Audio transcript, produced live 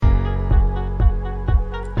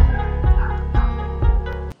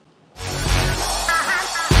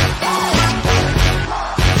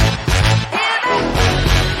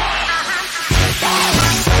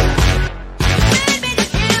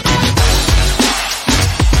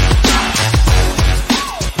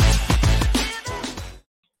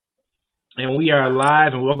We are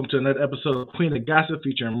live and welcome to another episode of Queen of Gossip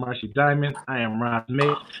featuring Marcy Diamond. I am Ron Mate.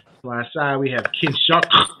 To my side, we have Ken Sharp.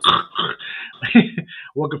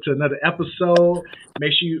 Welcome to another episode.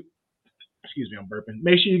 Make sure you, excuse me, I'm burping.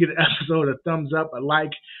 Make sure you get an episode a thumbs up, a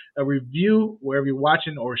like, a review wherever you're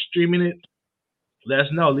watching or streaming it. Let us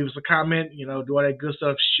know. Leave us a comment. Do all that good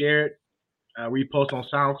stuff. Share it. Repost on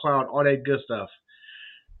SoundCloud. All that good stuff.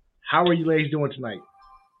 How are you ladies doing tonight?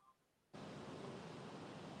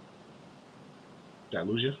 Did I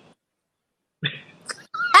lose you?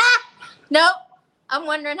 Nope. I'm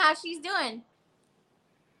wondering how she's doing.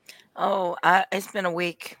 Oh, it's been a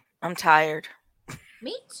week. I'm tired.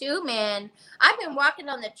 Me too, man. I've been walking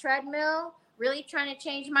on the treadmill, really trying to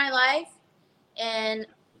change my life. And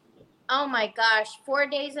oh my gosh, 4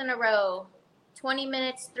 days in a row, 20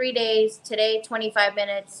 minutes, 3 days. Today, 25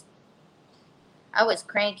 minutes. I was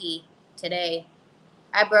cranky today.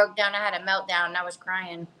 I broke down. I had a meltdown and I was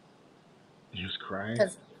crying. You was crying?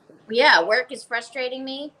 Because, yeah, work is frustrating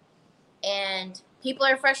me. And people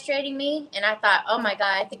are frustrating me. And I thought, oh my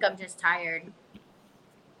God, I think I'm just tired.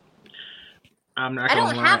 I'm not I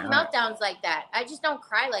gonna don't lie. have meltdowns like that. I just don't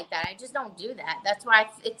cry like that. I just don't do that. That's why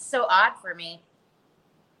it's so odd for me.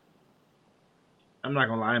 I'm not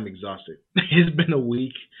gonna lie, I'm exhausted. It's been a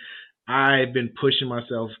week. I've been pushing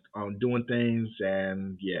myself on doing things,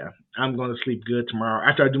 and yeah, I'm gonna sleep good tomorrow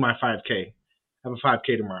after I do my 5K. I have a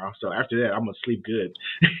 5K tomorrow, so after that, I'm gonna sleep good.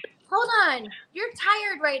 Hold on. You're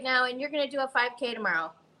tired right now, and you're going to do a 5K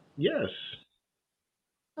tomorrow. Yes.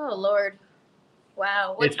 Oh, Lord.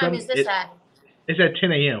 Wow. What time is this at? It's at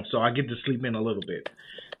 10 a.m., so I get to sleep in a little bit.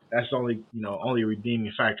 That's only a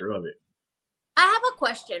redeeming factor of it. I have a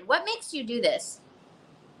question. What makes you do this?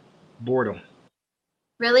 Boredom.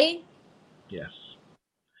 Really? Yes.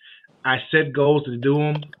 I set goals to do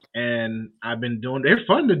them, and I've been doing. They're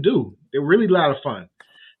fun to do. They're really a lot of fun.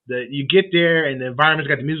 You get there, and the environment's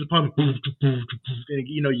got the music pumping, and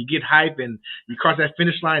you get hype, and you cross that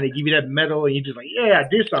finish line. They give you that medal, and you're just like, yeah, I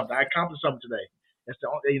did something. I accomplished something today. That's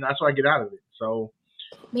that's what I get out of it. So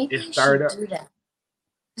maybe I should do that.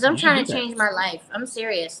 Because I'm trying to change my life. I'm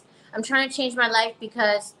serious. I'm trying to change my life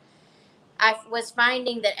because I was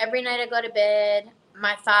finding that every night I go to bed,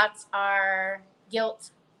 my thoughts are guilt,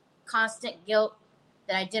 constant guilt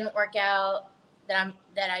that I didn't work out, that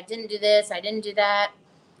I didn't do this, I didn't do that.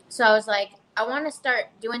 So I was like, I want to start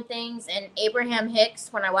doing things. And Abraham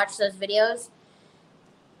Hicks, when I watch those videos,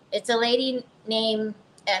 it's a lady named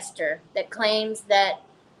Esther that claims that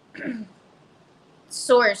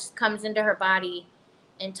Source comes into her body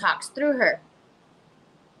and talks through her.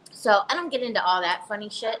 So I don't get into all that funny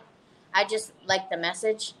shit. I just like the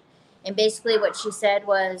message. And basically what she said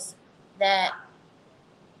was that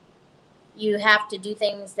you have to do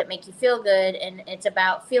things that make you feel good, and it's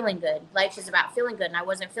about feeling good. Life is about feeling good, and I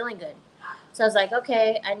wasn't feeling good. So I was like,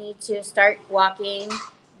 okay, I need to start walking,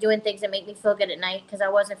 doing things that make me feel good at night, because I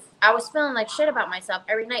was feeling like shit about myself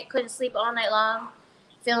every night. Couldn't sleep all night long,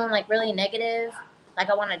 feeling like really negative, like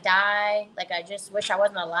I want to die, like I just wish I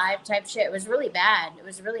wasn't alive type shit. It was really bad.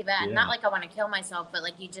 Yeah. Not like I want to kill myself, but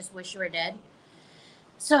like you just wish you were dead.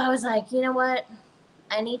 So I was like, you know what?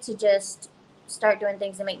 I need to just start doing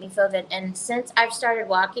things that make me feel good. And since I've started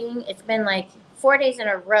walking, it's been like 4 days in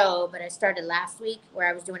a row, but I started last week where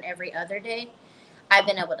I was doing every other day. I've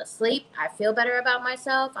been able to sleep. I feel better about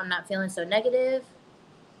myself. I'm not feeling so negative.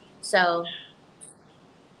 So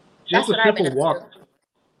just a simple walk.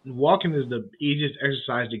 Walking is the easiest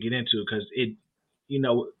exercise to get into because it,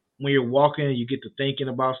 when you're walking, you get to thinking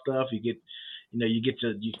about stuff. You get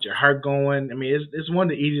your heart going. I mean, it's one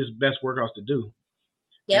of the easiest, best workouts to do.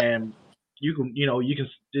 Yep. And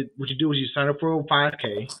what you do is you sign up for a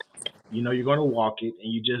 5K. You're going to walk it,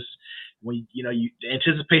 and you just the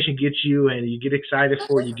anticipation gets you, and you get excited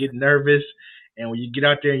for it. You get nervous, and when you get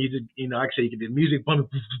out there, and you just like I say, you get the music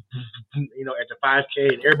bumping, at the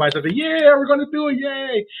 5K, and everybody's like, yeah, we're going to do it,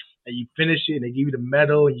 yay! And you finish it, and they give you the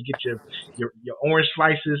medal, and you get your orange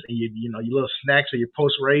slices, and your little snacks or your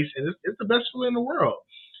post race, and it's the best feeling in the world.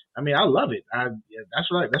 I mean, I love it. That's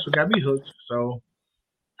what got me hooked. So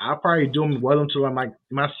I'll probably do them well until I'm like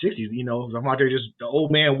in my 60s. I'm out there just the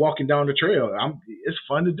old man walking down the trail. It's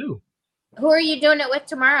fun to do. Who are you doing it with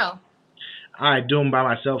tomorrow? I do them by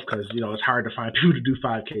myself because it's hard to find people to do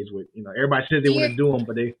 5Ks with. Everybody says they want to do them,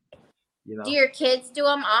 but they, Do your kids do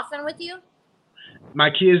them often with you? My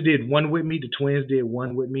kids did one with me. The twins did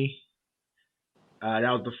one with me. That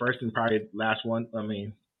was the first and probably last one. I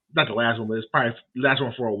mean, not the last one, but it's probably the last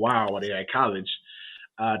one for a while while they were at college.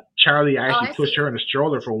 Charlie, I actually pushed her in a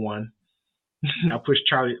stroller for one. I pushed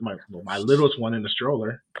Charlie, my littlest one, in the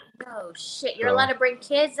stroller. Oh shit! You're allowed to bring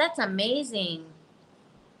kids? That's amazing.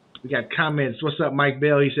 We got comments. What's up, Mike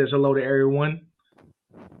Bell? He says hello to everyone.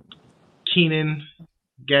 Keenan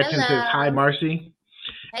Gatton says hi, Hello. Marcy.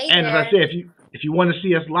 Hey And as I there. said, if you want to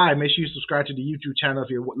see us live, make sure you subscribe to the YouTube channel.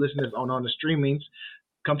 If you're listening on the streamings,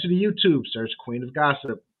 come to the YouTube, search Queen of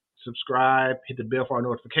Gossip, subscribe, hit the bell for our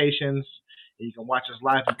notifications, and you can watch us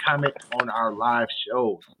live and comment on our live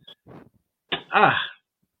shows.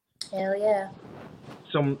 Hell yeah.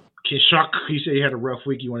 Some Kishak, you said you had a rough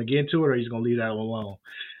week. You want to get into it, or are you going to leave that alone?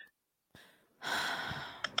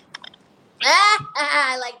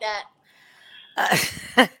 I like that.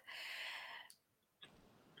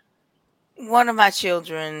 One of my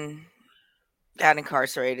children got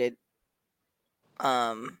incarcerated,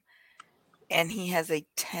 and he has a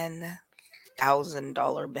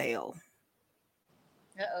 $10,000 bail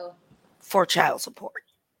Uh-oh. for child support.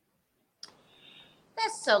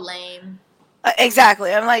 That's so lame.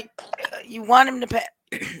 Exactly. I'm like, you want him to pay,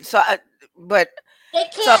 but They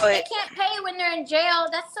can't pay when they're in jail.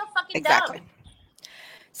 That's so fucking exactly. dumb.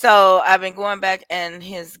 So I've been going back, and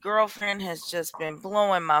his girlfriend has just been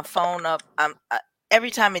blowing my phone up. Every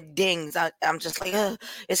time it dings, I'm just like,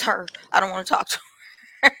 it's her. I don't want to talk to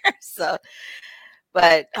her. So,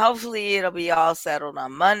 but hopefully it'll be all settled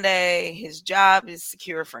on Monday. His job is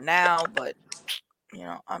secure for now, but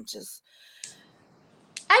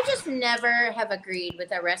I just never have agreed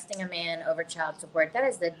with arresting a man over child support. That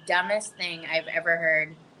is the dumbest thing I've ever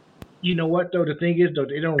heard. You know what though? The thing is though,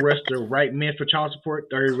 they don't arrest the right men for child support.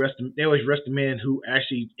 They always arrest the men who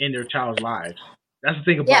actually end their child's lives. That's the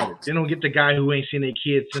thing about it. They don't get the guy who ain't seen their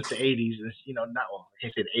kids since the 80s. I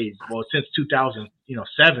can't say the 80s. Well, since 2007. They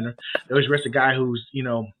always arrest the guy who's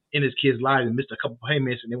in his kid's lives and missed a couple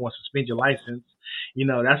payments, and they want to suspend your license.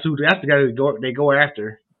 That's the guy they go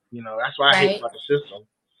after. That's why I hate about the system.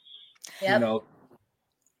 Yep.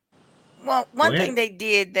 Well, one thing they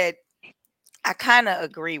did that I kind of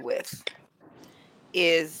agree with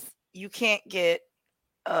is you can't get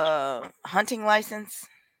a hunting license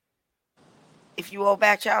if you owe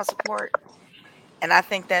back child support. And I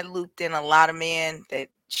think that looped in a lot of men that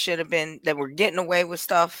were getting away with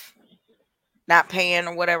stuff, not paying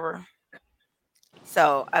or whatever.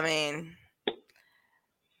 So, I mean,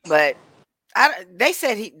 but they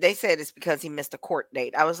said it's because he missed a court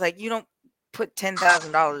date. I was like, you don't put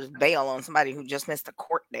 $10,000 bail on somebody who just missed a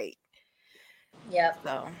court date. Yep.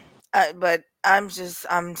 So, but I'm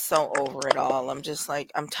so over it all. I'm just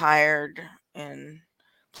like, I'm tired, and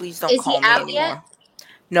please don't call me anymore. Is he out yet?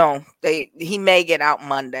 No, he may get out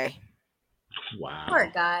Monday. Wow. Poor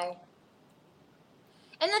guy.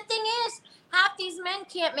 And the thing is, half these men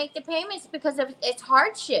can't make the payments because of it's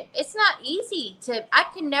hardship. It's not easy I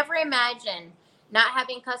can never imagine not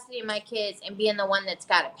having custody of my kids and being the one that's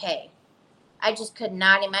got to pay. I just could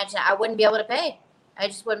not imagine that. I wouldn't be able to pay. I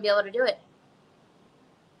just wouldn't be able to do it.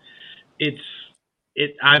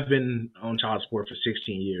 I've been on child support for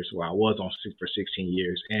 16 years. Well, I was on for 16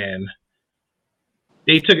 years, and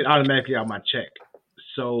they took it automatically out of my check.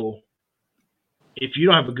 So if you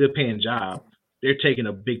don't have a good paying job, they're taking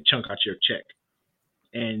a big chunk out your check,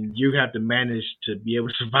 and you have to manage to be able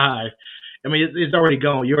to survive. I mean, it's already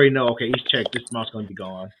gone. You already know, okay, each check, this amount's going to be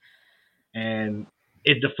gone. And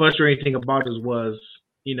the frustrating thing about it was,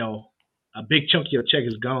 a big chunk of your check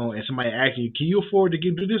is gone, and somebody asking you, can you afford to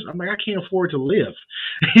do this? I'm like, I can't afford to live.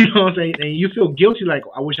 You know what I'm saying? And you feel guilty, like,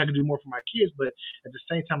 I wish I could do more for my kids, but at the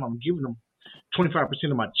same time, I'm giving them 25%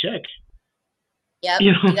 of my check. Yep.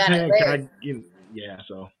 You know what I'm saying?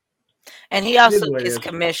 So. And he also gets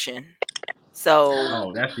commission.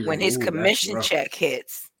 So when his commission check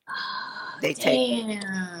hits, they take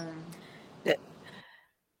it.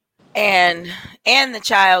 And the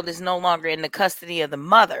child is no longer in the custody of the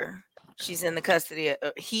mother. He's in the custody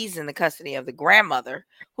of the grandmother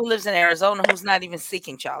who lives in Arizona, who's not even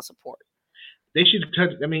seeking child support. They should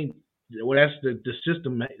that's the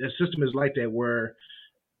system. The system is like that, where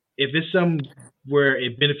if it's something where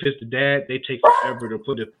it benefits the dad, they take forever to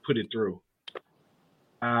put it through.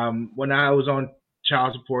 When I was on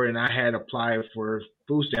child support and I had applied for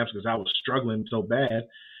food stamps because I was struggling so bad,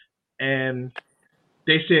 and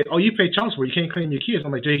they said, "Oh, you pay child support. You can't claim your kids."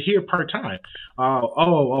 I'm like, "They're here part time."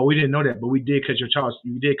 We didn't know that, but we did cut your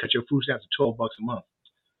food stamps to $12 a month.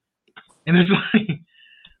 And it's like,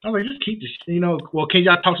 I was like, just keep this. Well, can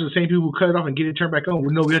y'all talk to the same people who cut it off and get it turned back on?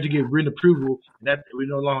 We know we have to get written approval, and that we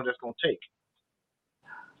know how long that's going to take.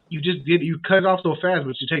 You cut it off so fast,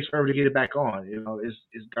 but it takes forever to get it back on.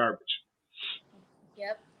 It's garbage.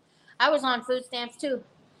 Yep, I was on food stamps too.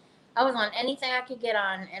 I was on anything I could get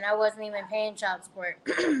on, and I wasn't even paying child support.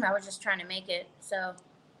 I was just trying to make it. So,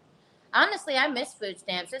 honestly, I miss food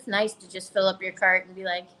stamps. It's nice to just fill up your cart and be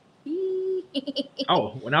like,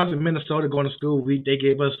 Oh, when I was in Minnesota going to school, they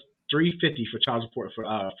gave us $3.50 for child support for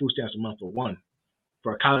food stamps a month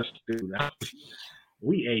for a college student.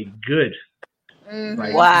 We ate good.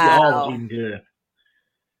 Like we all was Wow. eating good.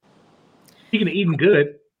 Speaking of eating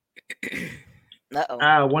good,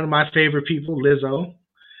 one of my favorite people, Lizzo,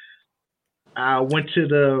 went to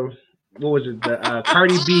the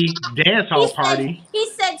Cardi B dance hall party. He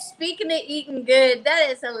said, "Speaking of eating good, that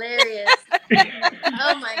is hilarious."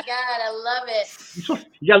 Oh my god, I love it.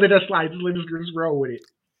 You gotta let that slide. Just roll with it.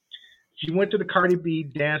 She went to the Cardi B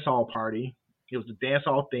dance hall party. It was the dance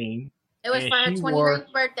hall theme. It was for her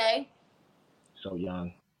 29th birthday. So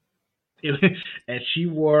young. And she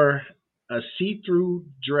wore a see-through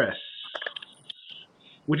dress,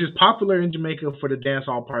 which is popular in Jamaica for the dance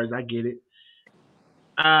hall parties. I get it.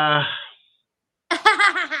 Have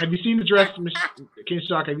you seen the dress, Ken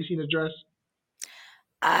Shock? Have you seen the dress?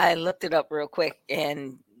 I looked it up real quick,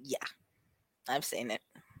 and yeah, I've seen it.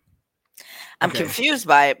 I'm confused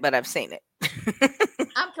by it, but I've seen it.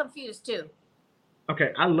 I'm confused too.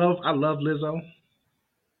 Okay, I love Lizzo.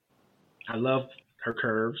 I love her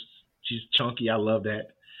curves. She's chunky. I love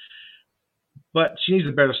that. But she needs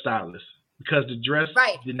a better stylist because the dress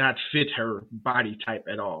did not fit her body type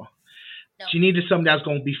at all. No. She needed something that's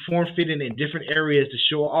going to be form-fitting in different areas to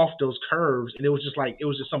show off those curves, and it was just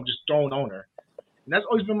something just thrown on her. And that's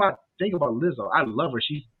always been my thing about Lizzo. I love her.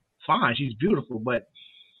 She's fine. She's beautiful, but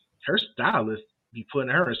her stylist be putting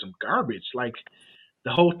her in some garbage. Like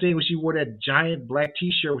the whole thing when she wore that giant black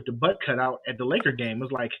T-shirt with the butt cut out at the Laker game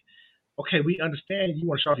was like, okay, we understand you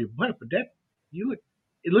want to show off your butt, but it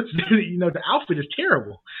looks, the outfit is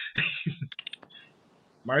terrible.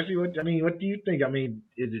 Marcy, what do you think? I mean,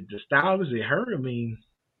 is it the style? Is it her? I mean,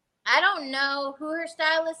 I don't know who her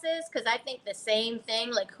stylist is because I think the same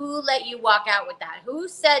thing. Like, who let you walk out with that? Who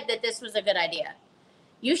said that this was a good idea?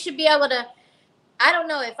 You should be able to. I don't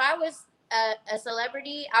know. If I was a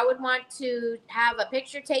celebrity, I would want to have a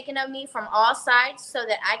picture taken of me from all sides so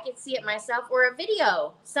that I could see it myself, or a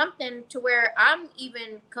video, something to where I'm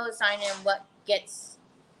even co-signing what gets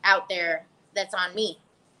out there that's on me,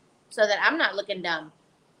 so that I'm not looking dumb.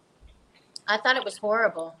 I thought it was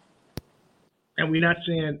horrible. And we're not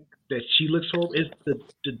saying that she looks horrible. It's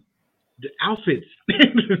the outfits.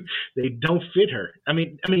 They don't fit her. I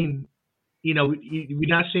mean, we're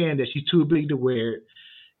not saying that she's too big to wear it.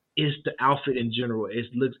 It's the outfit in general.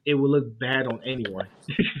 It will look bad on anyone.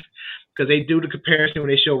 Because they do the comparison when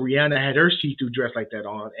they show Rihanna had her see-through dress like that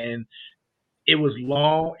on, and it was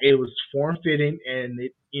long, it was form-fitting, and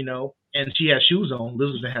and she had shoes on.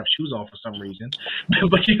 Liz didn't have shoes on for some reason,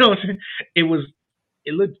 but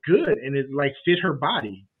it looked good, and it like fit her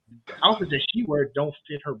body. The outfits that she wear don't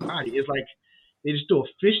fit her body. It's like they just threw a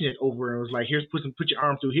fishnet over her and was like, "Here's put your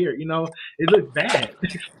arm through here." It looked bad.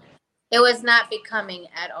 It was not becoming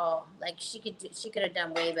at all. Like she could have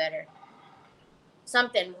done way better.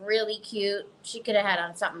 Something really cute. She could have had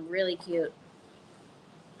on something really cute.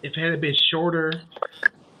 If it had been shorter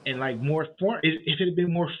and like more form, if it had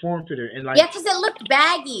been more form fitter and like because it looked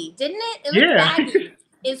baggy, didn't it? It looked baggy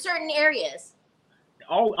in certain areas.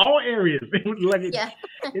 All areas. It was like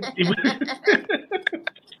it was,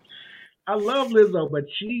 I love Lizzo, but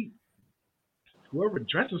whoever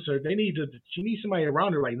dresses her, she needs somebody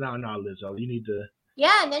around her like, no, Lizzo, you need to.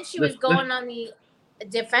 Yeah, and then she was going on the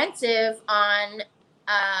defensive on,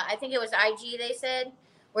 I think it was IG, they said,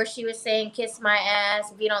 where she was saying, kiss my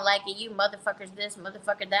ass. If you don't like it, you motherfuckers this,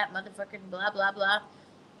 motherfucker that, motherfucker blah, blah, blah.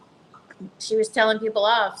 She was telling people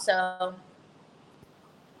off, so.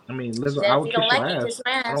 I mean, Lizzo, I would kiss your ass.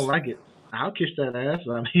 I don't like it. I'll kiss that ass.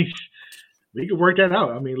 I mean, we can work that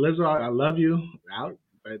out. I mean, Lizzo, I love you,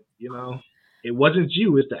 but, it wasn't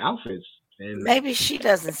you. It's the outfits. And maybe she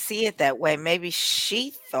doesn't see it that way. Maybe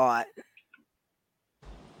she thought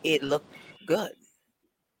it looked good.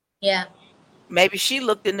 Yeah. Maybe she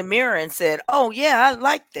looked in the mirror and said, "Oh yeah, I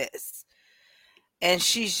like this," and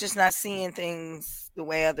she's just not seeing things the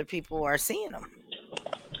way other people are seeing them.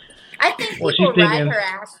 I think people ride her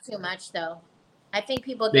ass too much, though. I think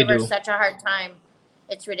people give her such a hard time.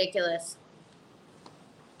 It's ridiculous.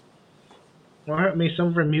 Well, I mean, some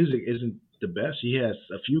of her music isn't the best. She has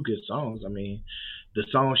a few good songs. I mean, the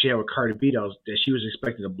song she had with Cardi B that she was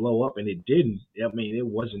expecting to blow up and it didn't. I mean, it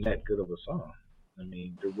wasn't that good of a song. I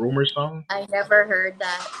mean, the Rumor song. I never heard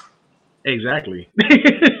that. Exactly.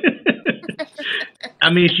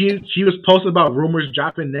 I mean, she was posting about Rumors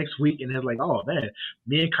dropping next week, and it's like, oh man,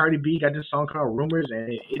 me and Cardi B got this song called Rumors,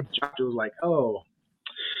 and it dropped. It was like, oh,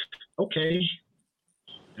 okay,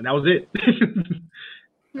 and that was it.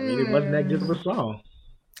 I mean, it wasn't that good of a song.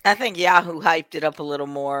 I think Yahoo hyped it up a little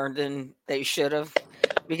more than they should have,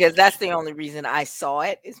 because that's the only reason I saw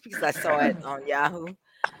it. It's because I saw it on Yahoo,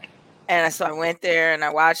 and so I went there and I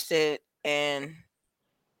watched it. And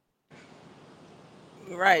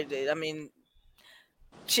right, I mean,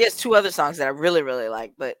 she has 2 other songs that I really, really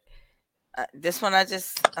like, but this one I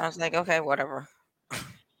was like, okay, whatever. I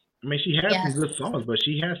mean, she has some good songs, but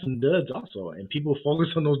she has some duds also, and people focus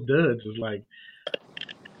on those duds. It's like,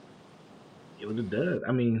 it was a dud.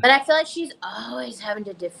 I mean, but I feel like she's always having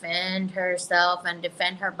to defend herself and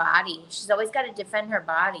defend her body. She's always got to defend her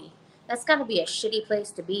body. That's got to be a shitty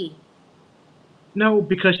place to be. No,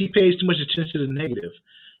 because she pays too much attention to the negative.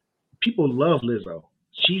 People love Lizzo.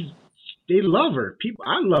 They love her.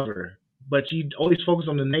 I love her. But she always focuses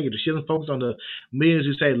on the negative. She doesn't focus on the millions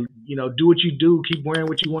who say, do what you do, keep wearing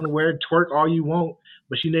what you want to wear, twerk all you want.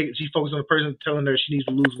 But she focuses on the person telling her she needs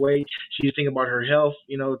to lose weight. She's thinking about her health.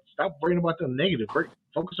 Stop worrying about the negative.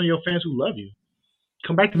 Focus on your fans who love you.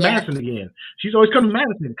 Come back to Madison again. She's always coming to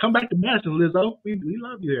Madison. Come back to Madison, Lizzo. We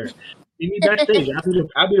love you there. You need backstage.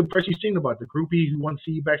 I'll be the person singing about the groupie who want to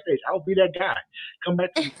see you backstage. I'll be that guy. Come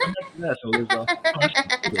back to Madison, Lizzo.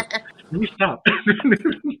 Let me stop.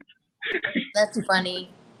 That's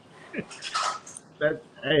funny.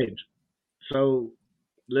 Hey, so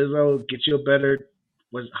Lizzo, get you a better.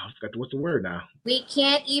 What's the word now? We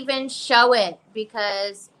can't even show it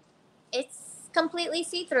because it's completely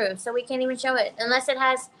see-through, so we can't even show it unless it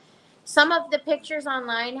has. Some of the pictures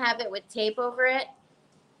online have it with tape over it,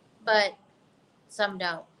 but some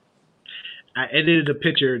don't. I edited a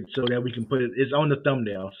picture so that we can put it. It's on the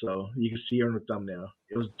thumbnail, so you can see her on the thumbnail.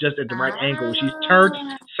 It was just at the right angle. She's turned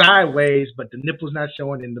sideways, but the nipple's not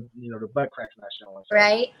showing, and the butt crack's not showing. So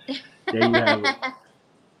right. There you have it.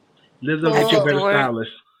 Lizzo, get you a better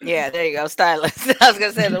stylist. Yeah, there you go, stylist. I was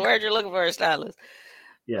gonna say the word you're looking for is stylist.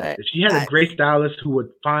 Yeah, if she had a great stylist who would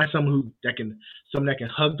find someone that can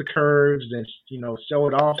hug the curves and show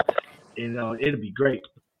it off, it'd be great.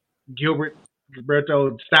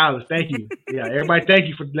 Gilberto, stylist, thank you. Yeah, everybody, thank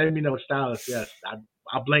you for letting me know stylist. Yes, I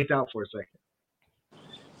blanked out for a second.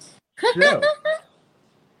 So,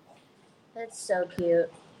 that's so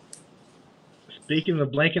cute. Speaking of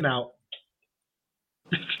blanking out,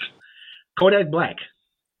 Kodak Black.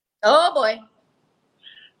 Oh boy.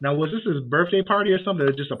 Now, was this his birthday party or something,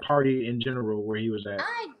 or just a party in general where he was at?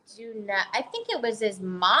 I do not. I think it was his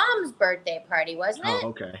mom's birthday party, wasn't it?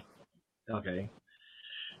 Oh, okay.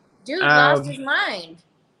 Dude lost his mind.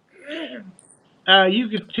 You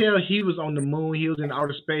could tell he was on the moon. He was in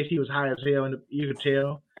outer space. He was high as hell, and you could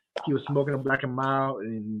tell he was smoking a Black and Mild.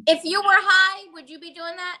 And if you were high, would you be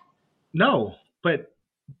doing that? No, but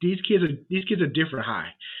these kids are different high.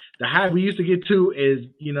 The high we used to get to is,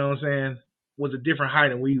 what I'm saying, was a different high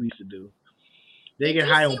than we used to do. They get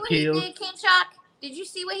high on pills. Did King Shock? Did you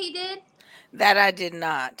see what he did? That I did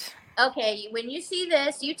not. Okay, when you see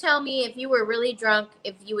this, you tell me if you were really drunk,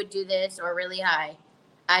 if you would do this, or really high.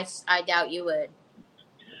 I doubt you would.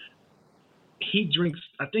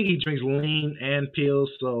 I think he drinks lean and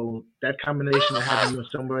pills, so that combination of having you in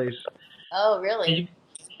some ways. Oh, really?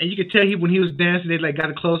 And you could tell when he was dancing, they got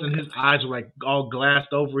it close, and his eyes were all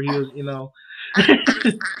glassed over. He was,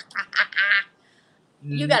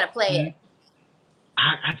 You gotta play it.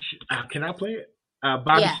 Can I play it?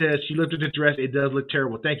 Bobby says she looked at the dress. It does look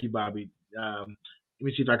terrible. Thank you, Bobby. Let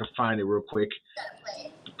me see if I can find it real quick.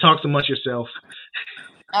 Talk amongst yourself.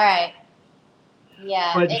 All right.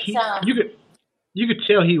 Yeah, but you could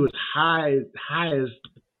tell he was high as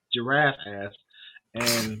giraffe ass,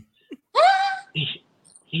 and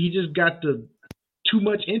he just got too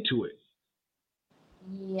much into it.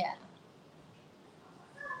 Yeah.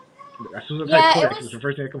 As soon as I Kodak, it was the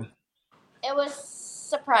first thing that comes. It was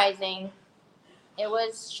surprising. It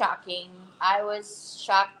was shocking. I was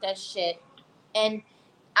shocked as shit. And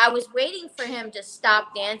I was waiting for him to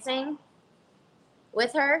stop dancing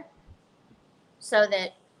with her so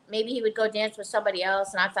that maybe he would go dance with somebody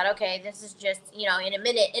else. And I thought, okay, this is just, in a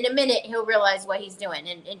minute he'll realize what he's doing.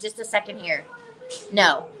 In just a second here.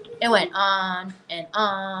 No. It went on and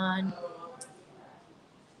on.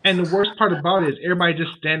 And the worst part about it is everybody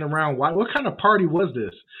just standing around. What kind of party was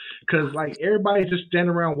this? Because everybody just standing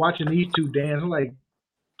around watching these two dance. I'm like,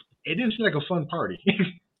 it didn't seem like a fun party.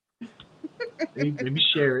 maybe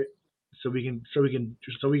share it so we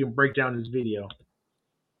can break down this video.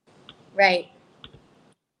 Right.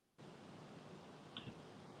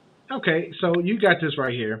 Okay, so you got this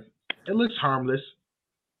right here. It looks harmless.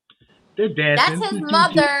 They're dancing. That's his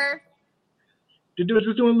mother. They're doing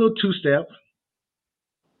a little two-step.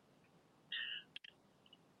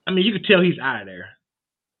 I mean, you could tell he's out of there.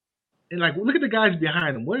 And look at the guys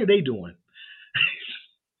behind him. What are they doing?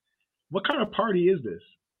 What kind of party is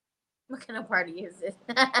this? What kind of party is this?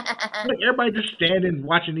 Like everybody just standing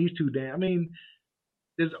watching these two dance. I mean,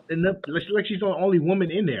 there's enough. Like she's the only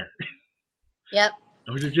woman in there. Yep.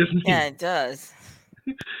 Or is it just me? Yeah, it does.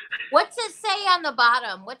 What's it say on the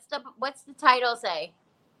bottom? What's the title say?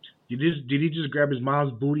 Did he just grab his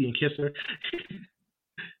mom's booty and kiss her?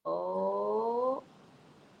 Oh.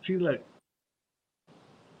 See, look.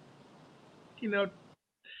 You know.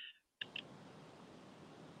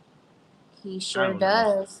 He sure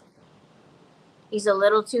does. He's a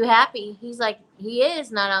little too happy. He's like, he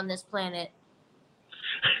is not on this planet.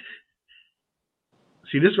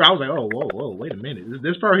 See, this where I was like, oh, whoa, wait a minute.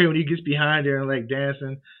 This part here when he gets behind there and like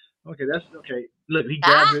dancing. Okay, that's okay. Look, he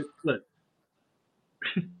grabs it. Look.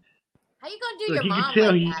 How you gonna do your mom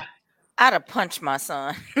like that? I'd have punched my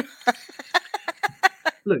son.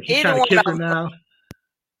 Look, he's trying to kiss her now.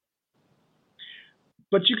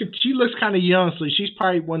 But she looks kind of young, so she's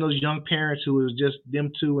probably one of those young parents who is just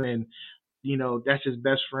them two, and you know that's his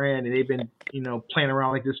best friend, and they've been playing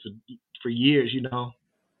around like this for years.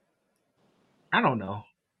 I don't know.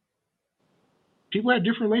 People have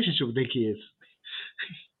different relationships with their kids.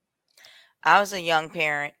 I was a young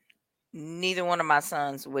parent. Neither one of my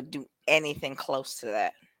sons would do anything close to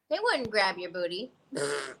that. They wouldn't grab your booty.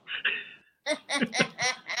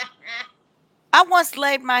 I once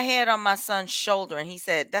laid my head on my son's shoulder and he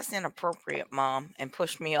said, "That's inappropriate, Mom," and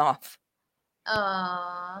pushed me off.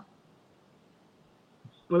 Aww.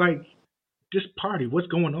 But like, this party, what's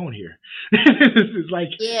going on here? It's like,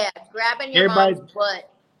 yeah, grabbing your mom's butt.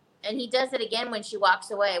 And he does it again when she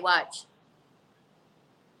walks away. Watch.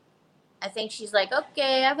 I think she's like,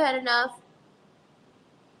 okay, I've had enough.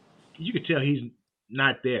 You can tell he's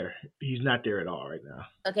not there. He's not there at all right now.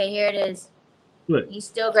 Okay, here it is. Look. He's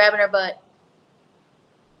still grabbing her butt.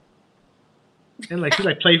 And like she's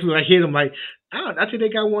like playful. I hear them like, I think they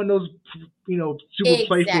got one of those, super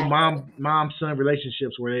playful mom-son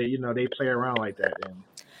relationships where they play around like that. And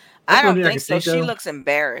I don't think so. She looks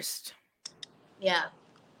embarrassed. Yeah.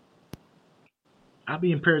 I'll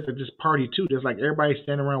be embarrassed at this party too. There's like everybody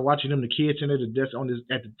standing around watching them. The kids in there, the desk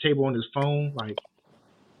at the table on his phone. Like,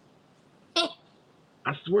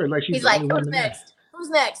 I swear, like she's like, who's next? Who's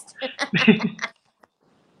next?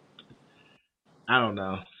 I don't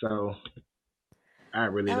know. So I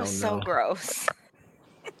really don't know. So gross.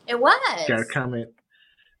 It was. Got a comment.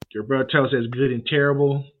 Your brother says good and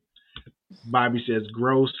terrible. Bobby says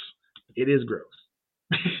gross. It is gross.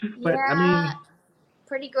 But yeah, I mean,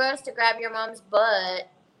 pretty gross to grab your mom's butt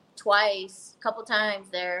twice, a couple times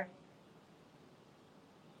there.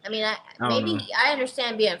 I mean, I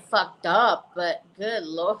understand being fucked up, but good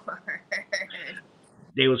Lord.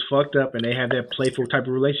 They was fucked up and they had that playful type of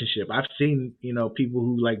relationship. I've seen, people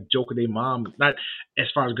who like joke with their mom, not as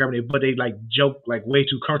far as grabbing it, but they like joke like way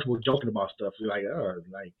too comfortable joking about stuff. They're like, oh,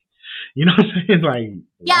 like, you know what I'm saying? Like,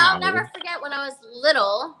 yeah, wow. I'll never forget when I was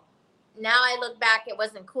little. Now I look back, it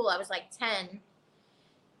wasn't cool. I was like 10.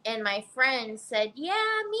 And my friend said,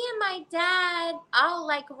 yeah, me and my dad, I'll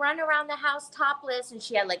like run around the house topless. And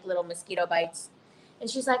she had like little mosquito bites. And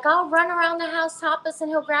she's like, I'll run around the house topless and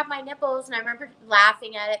he'll grab my nipples. And I remember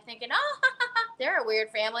laughing at it, thinking, oh, they're a weird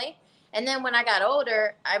family. And then when I got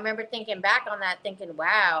older, I remember thinking back on that, thinking,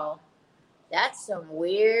 wow, that's some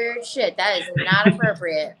weird shit. That is not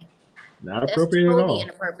appropriate. Not appropriate at all. Totally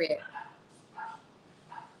inappropriate.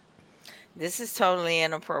 This is totally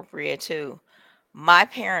inappropriate too. My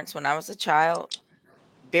parents, when I was a child,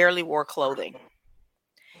 barely wore clothing.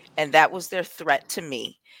 And that was their threat to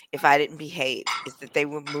me if I didn't behave, is that they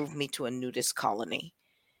would move me to a nudist colony.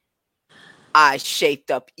 I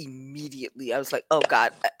shaped up immediately. I was like, oh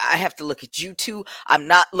God, I have to look at you two. I'm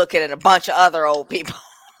not looking at a bunch of other old people.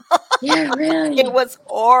 Yeah, really. It was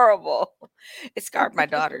horrible. It scarred my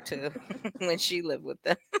daughter too when she lived with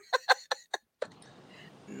them.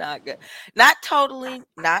 Not good. Not totally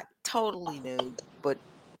nude, but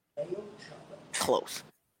close.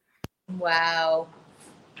 Wow.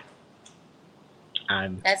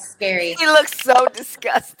 That's scary. He looks so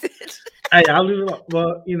disgusted. Hey,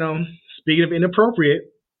 well, speaking of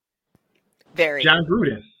inappropriate, very Jon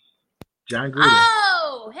Gruden.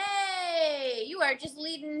 Oh, hey! You are just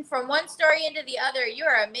leading from one story into the other. You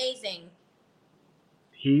are amazing.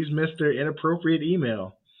 He's Mr. Inappropriate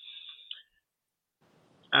Email.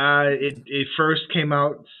 It first came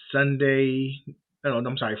out Friday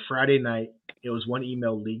night. It was one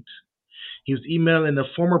email leaked. He was emailing the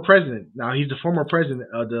former president. Now, he's the former president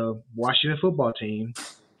of the Washington football team.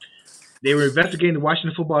 They were investigating the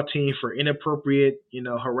Washington football team for inappropriate,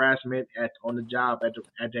 harassment on the job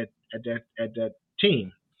at that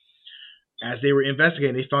team. As they were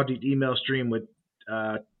investigating, they found the email stream with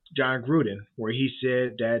Jon Gruden, where he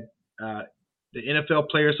said that the NFL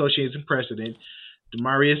Player Association president,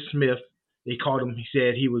 Demarius Smith. They called him. He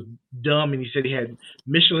said he was dumb, and he said he had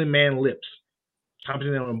Michelin Man lips,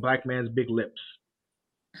 commenting on a black man's big lips.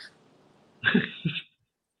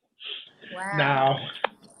 Wow. Now,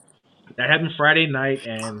 that happened Friday night,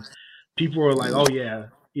 and people were like, "Oh yeah,"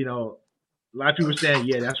 a lot of people were saying,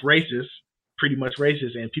 "Yeah, that's racist, pretty much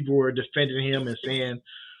racist," and people were defending him and saying,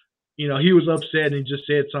 he was upset and just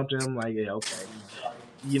said something. I'm like, yeah, okay.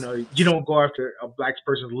 You don't go after a black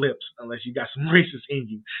person's lips unless you got some racist in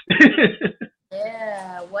you.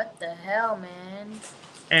 Yeah, what the hell, man?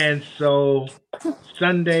 And so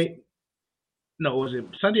Sunday, no, was it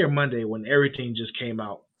Sunday or Monday when everything just came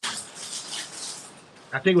out?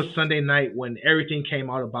 I think it was Sunday night when everything came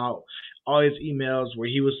out about all his emails where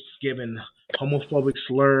he was giving homophobic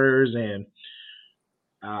slurs and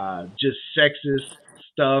just sexist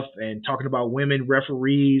stuff and talking about women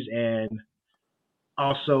referees and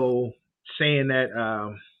also saying that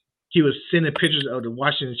he was sending pictures of the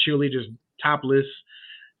Washington cheerleaders topless.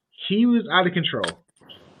 He was out of control.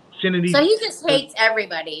 So he just hates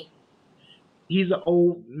everybody. He's an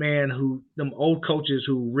old man them old coaches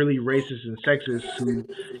who really racist and sexist who,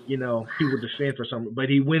 he would defend for something, but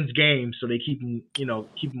he wins games, so they keep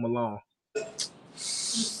him along.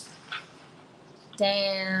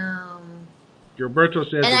 Damn. Roberto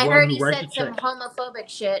says, and I heard he said some homophobic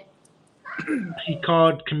shit. He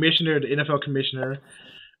called the NFL commissioner,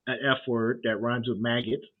 an F word that rhymes with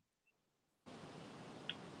maggot.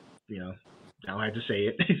 I don't have to say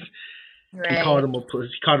it. Right. He called him a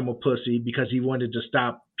pussy because he wanted to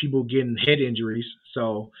stop people getting head injuries.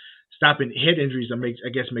 So stopping head injuries,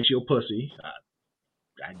 makes you a pussy.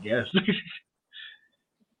 I guess.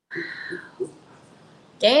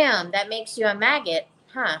 Damn, that makes you a maggot,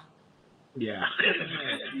 huh? Yeah.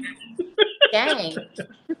 Dang.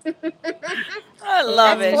 I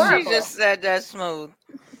love That's it. horrible. She just said that smooth.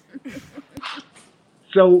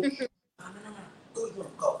 So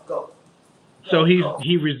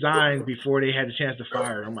he resigned before they had a chance to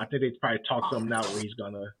fire him. I think they probably talked something out where he's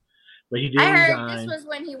gonna, but he did resign. I heard this was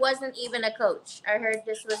when he wasn't even a coach. I heard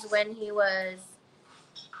this was when he was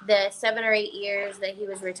the 7 or 8 years that he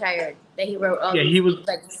was retired. That he wrote all these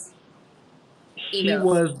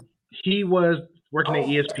emails. He was working at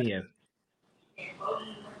ESPN.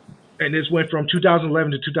 And this went from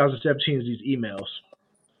 2011 to 2017 is these emails.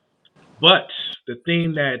 But the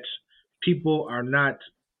thing that people are not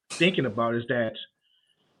thinking about is that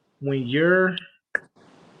when you're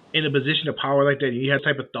in a position of power like that and you have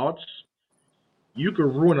type of thoughts, you could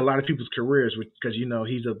ruin a lot of people's careers because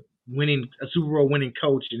he's a Super Bowl winning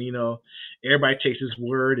coach, and everybody takes his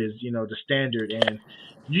word as the standard, and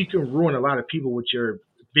you can ruin a lot of people with your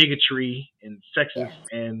bigotry and sexist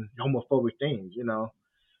and homophobic things,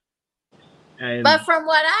 And but from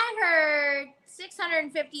what I heard,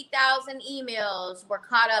 650,000 emails were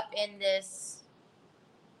caught up in this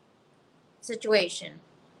situation.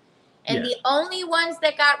 And the only ones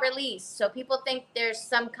that got released, so people think there's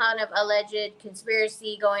some kind of alleged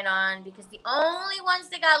conspiracy going on, because the only ones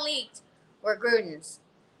that got leaked were Gruden's.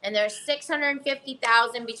 And there's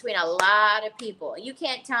 650,000 between a lot of people. You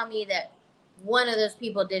can't tell me that one of those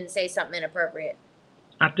people didn't say something inappropriate.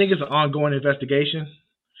 I think it's an ongoing investigation.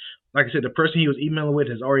 Like I said, the person he was emailing with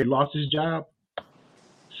has already lost his job,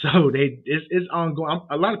 so it's ongoing.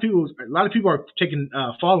 A lot of people are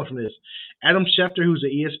falling from this. Adam Schefter, who's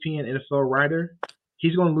an ESPN NFL writer,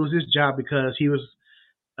 he's going to lose his job because he was.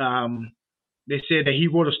 They said that he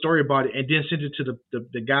wrote a story about it and then sent it to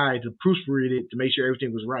the guy to proofread it to make sure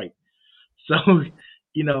everything was right. So like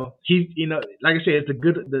I said,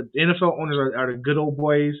 the NFL owners are the good old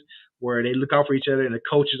boys where they look out for each other and the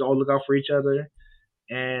coaches all look out for each other.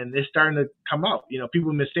 And it's starting to come out.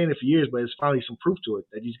 People have been saying it for years, but it's finally some proof to it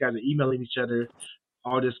that these guys are emailing each other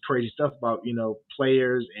all this crazy stuff about,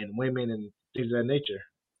 players and women and things of that nature.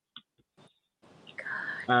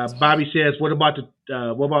 Bobby says, what about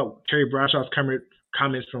Terry Bradshaw's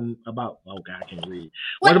comments from about? Oh God, I can't read.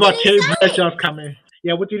 What about Terry Bradshaw's comment?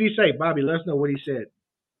 Yeah, what did he say, Bobby? Let us know what he said.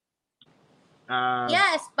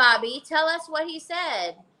 Yes, Bobby, tell us what he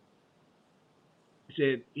said. He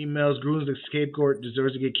said, emails Gruden's the scapegoat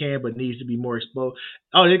deserves to get canned, but needs to be more exposed.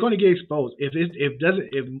 Oh, they're going to get exposed. If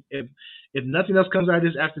nothing else comes out of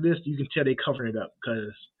this after this, you can tell they're covering it up,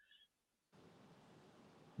 because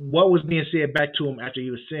what was being said back to him after he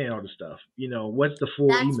was saying all the stuff? What's the full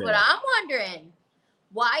email? That's what I'm wondering.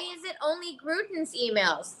 Why is it only Gruden's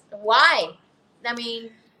emails? Why? I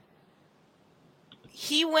mean,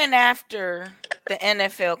 he went after the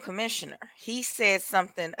NFL commissioner. He said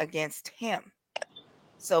something against him.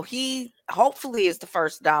 So he hopefully is the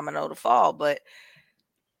first domino to fall, but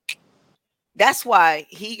that's why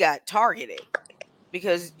he got targeted,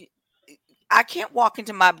 because I can't walk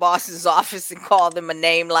into my boss's office and call them a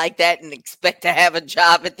name like that and expect to have a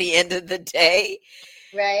job at the end of the day.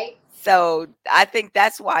 Right. So I think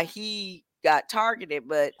that's why he got targeted,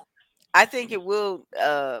 but I think it will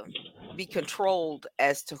be controlled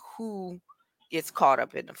as to who gets caught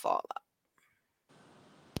up in the fallout.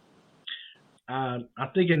 I'm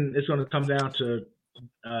thinking it's going to come down to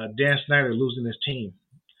Dan Snyder losing his team.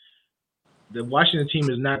 The Washington team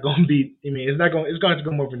is not going to be. I mean, it's not going. It's going to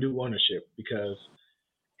come over new ownership, because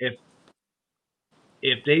if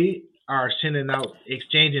they are sending out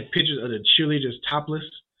exchanging pictures of the cheerleaders topless,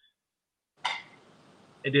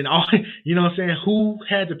 and then all you know what I'm saying, who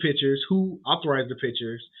had the pictures, who authorized the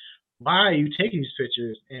pictures, why are you taking these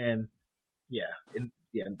pictures? And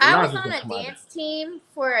I was on a dance team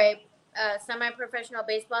for a semi-professional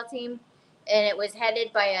baseball team, and it was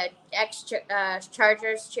headed by a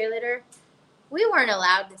ex-Chargers cheerleader. We weren't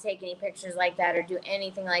allowed to take any pictures like that or do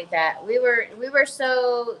anything like that. We were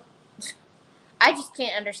so. I just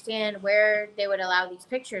can't understand where they would allow these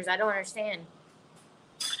pictures. I don't understand.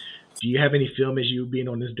 Do you have any film as you being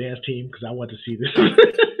on this dance team? Because I want to see this.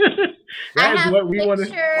 I have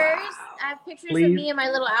pictures. I have pictures of me in my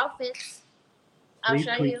little outfits. I'll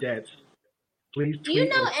show you. That. Please tweet. Do you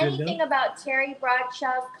know anything about Terry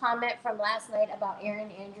Bradshaw's comment from last night about Erin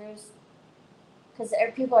Andrews? Because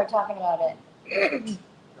people are talking about it.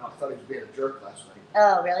 No, I thought he was being a jerk last night.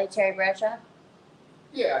 Oh, really? Terry Bradshaw?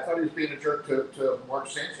 Yeah, I thought he was being a jerk to Mark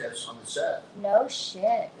Sanchez on the set. No shit.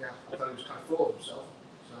 Yeah, I thought he was kind of full of himself.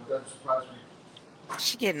 So that doesn't surprise me.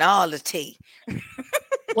 She getting all the tea.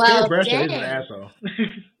 Well, Terry Bradshaw is an asshole.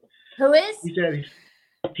 Who is?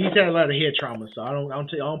 He's had a lot of head trauma, so I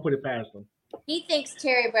don't put it past him. He thinks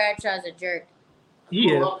Terry Bradshaw's a jerk. He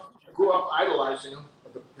grew up idolizing him,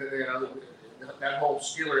 that whole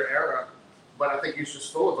Steeler era. But I think he's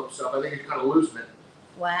just full of himself. I think he's kind of losing it.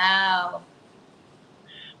 Wow.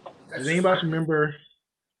 Does anybody remember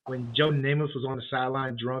when Joe Namath was on the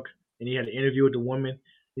sideline drunk and he had an interview with the woman?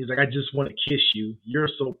 He's like, "I just want to kiss you. You're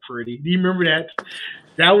so pretty." Do you remember that?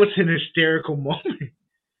 That was an hysterical moment.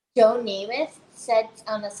 Joe Namath said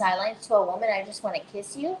on the sidelines to a woman, "I just want to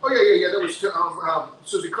kiss you." Oh yeah. That was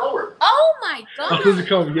Susie Colbert. Oh my God. Oh, Susie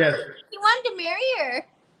Colbert, yes. He wanted to marry her.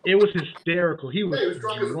 It was hysterical. He was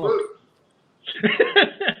drunk as a boot.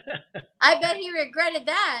 I bet he regretted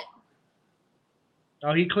that.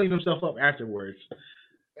 Oh, he cleaned himself up afterwards.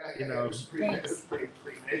 Yeah, it was pretty amazing.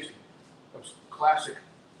 It was classic.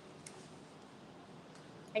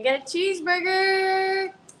 I got a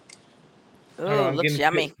cheeseburger. Oh, looks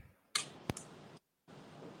yummy.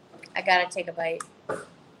 I gotta take a bite.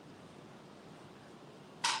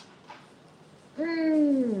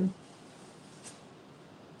 Mmm.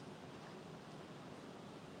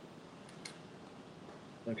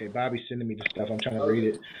 Okay, Bobby's sending me the stuff. I'm trying to read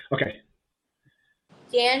it. Okay.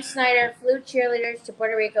 Dan Snyder flew cheerleaders to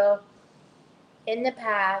Puerto Rico in the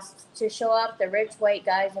past to show off the rich white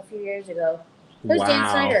guys a few years ago. Who's Dan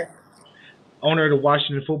Snyder? Owner of the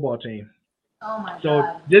Washington football team. Oh my God.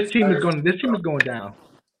 So this team is going down.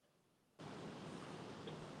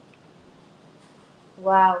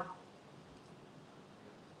 Wow.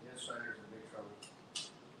 Dan Snyder's in big trouble.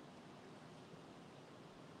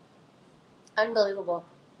 Unbelievable.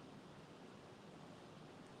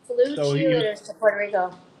 Flew cheerleaders to Puerto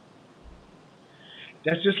Rico.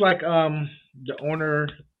 That's just like the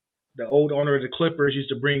old owner of the Clippers used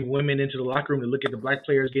to bring women into the locker room to look at the black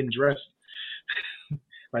players getting dressed.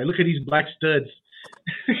 Like, look at these black studs.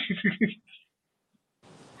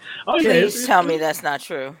 Oh yeah, please tell me that's not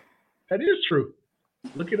true. That is true.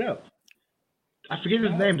 Look it up. I forget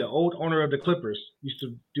his name. The old owner of the Clippers used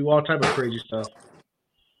to do all type of crazy stuff.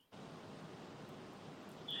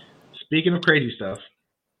 Speaking of crazy stuff,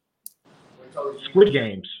 Squid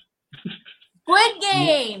Games. Squid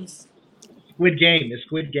Games. Squid Game. It's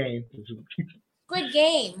Squid Game. Squid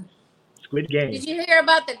Game. Squid Game. Did you hear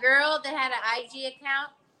about the girl that had an IG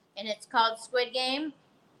account and it's called Squid Game?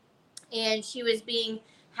 And she was being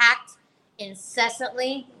hacked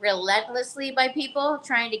incessantly, relentlessly by people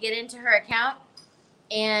trying to get into her account.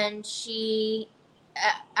 And she,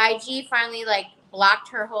 IG finally blocked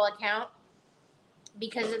her whole account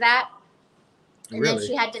because of that. And then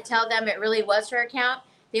she had to tell them it really was her account.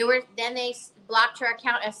 Then they blocked her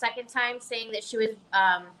account a second time, saying that she was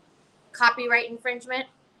copyright infringement.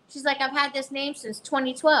 She's like, "I've had this name since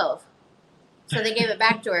 2012." So they gave it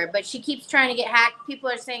back to her. But she keeps trying to get hacked. People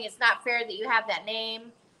are saying it's not fair that you have that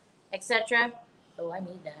name, etc. Oh, I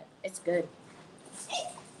need that. It's good.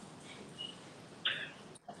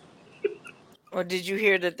 Or did you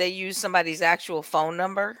hear that they used somebody's actual phone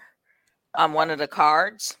number on one of the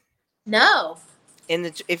cards. No.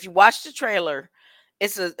 If you watch the trailer,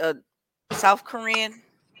 it's a South Korean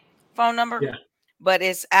phone number. Yeah. But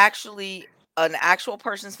it's actually an actual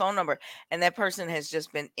person's phone number, and that person has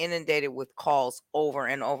just been inundated with calls over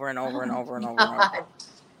and over and over and over and over and over.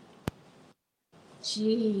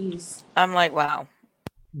 Jeez. I'm like, wow.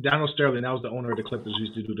 Donald Sterling, that was the owner of the Clippers, who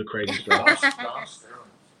used to do the crazy stuff. Don Sterling.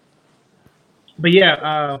 But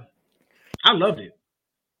yeah, I loved it.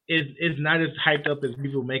 It's not as hyped up as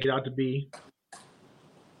people make it out to be.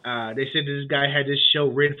 They said this guy had this show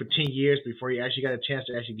written for 10 years before he actually got a chance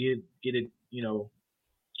to actually get it,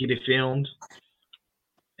 get it filmed.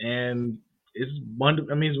 And it's one of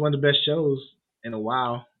the best shows in a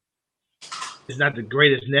while. It's not the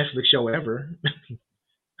greatest Netflix show ever.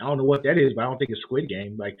 I don't know what that is, but I don't think it's Squid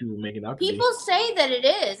Game like people make it out to be. People say that it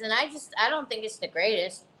is, and I don't think it's the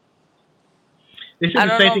greatest. They said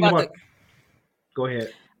the same thing about. Go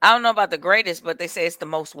ahead. I don't know about the greatest, but they say it's the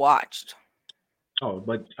most watched. Oh,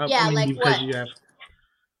 but yeah, like because what? You have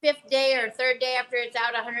fifth day or third day after it's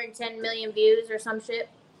out, 110 million views or some shit.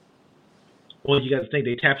 Well, you got to think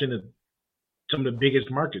they tapped into some of the biggest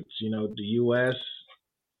markets. The U.S.,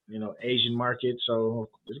 Asian market, so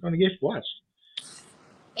it's going to get watched.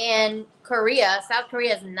 And South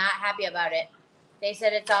Korea is not happy about it. They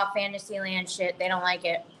said it's all Fantasyland shit. They don't like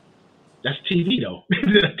it. That's TV, though.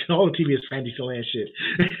 All the TV is Fantasyland shit.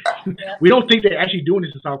 Yep. We don't think they're actually doing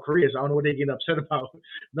this in South Korea, so I don't know what they're getting upset about.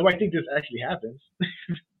 Nobody thinks this actually happens.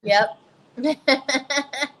 Yep. They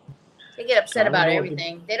get upset about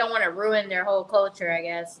everything. They don't want to ruin their whole culture, I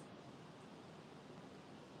guess.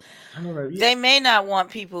 I don't know. Yeah. They may not want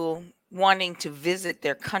people wanting to visit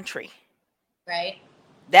their country. Right.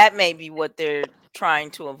 That may be what they're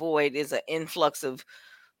trying to avoid, is an influx of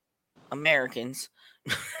Americans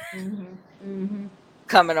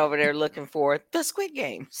coming over there looking for the Squid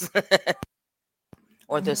Games.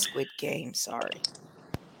 Or the Squid Game, sorry.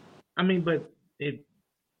 I mean, but if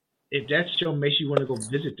that show makes you want to go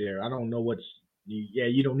visit there, I don't know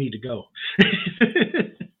you don't need to go.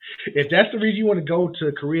 If that's the reason you want to go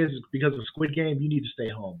to Korea is because of Squid Game, you need to stay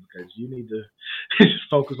home because you need to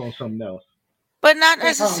focus on something else. But not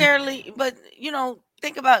necessarily, but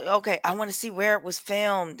think about, okay, I want to see where it was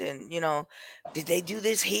filmed and, did they do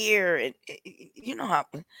this here? And, you know how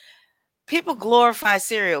people glorify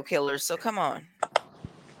serial killers. So come on.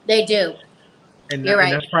 They do. And you're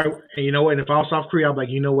right. And that's probably, and if I was South Korea, I'm like,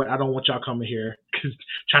 you know what? I don't want y'all coming here because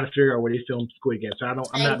trying to figure out where they filmed Squid Game. So I'm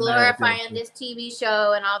not glorifying this TV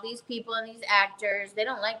show and all these people and these actors. They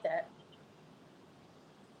don't like that.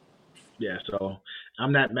 Yeah, so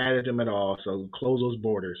I'm not mad at them at all. So close those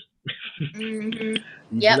borders. Yep.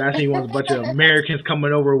 Last thing you want is a bunch of Americans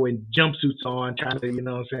coming over with jumpsuits on, trying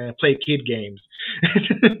to, play kid games.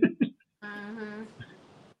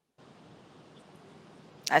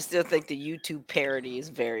 I still think the YouTube parody is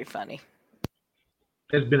very funny.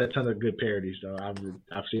 There's been a ton of good parodies, though.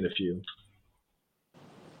 I've seen a few.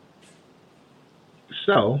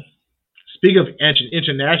 So, speaking of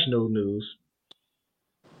international news,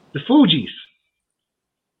 the Fugees.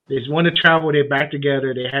 They just wanted to travel. They're back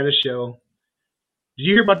together. They had a show. Did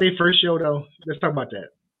you hear about their first show, though? Let's talk about that.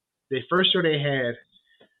 Their first show they had,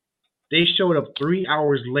 they showed up 3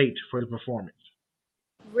 hours late for the performance.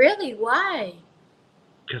 Really? Why?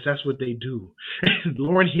 Because that's what they do.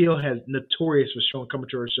 Lauryn Hill has notorious for coming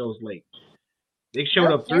to her shows late. They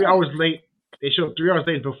showed up 3 hours late. They showed up 3 hours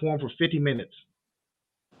late and performed for 50 minutes.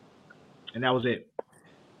 And that was it.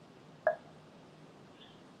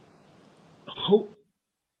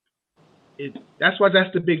 That's why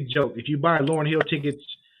that's the big joke. If you buy Lauryn Hill tickets,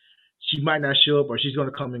 she might not show up or she's going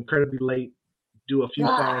to come incredibly late, do a few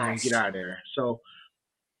songs, and get out of there. So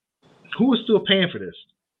who is still paying for this?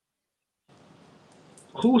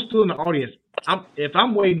 Who's still in the audience? If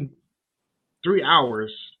I'm waiting 3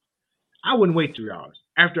 hours, I wouldn't wait 3 hours.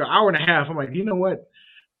 After an hour and a half, I'm like, you know what?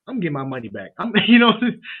 I'm getting my money back. I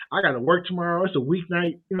got to work tomorrow. It's a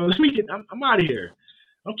weeknight. I'm out of here.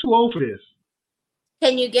 I'm too old for this.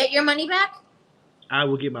 Can you get your money back? I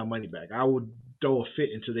will get my money back. I would throw a fit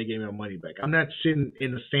until they gave me my money back. I'm not sitting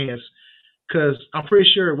in the stands because I'm pretty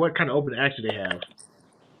sure what kind of opening acts do they have?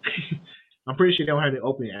 I'm pretty sure they don't have any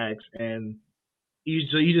opening acts, and you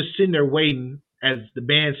just sitting there waiting as the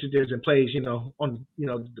band sits there and plays,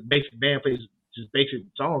 the basic band plays just basic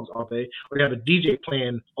songs all day, or they have a DJ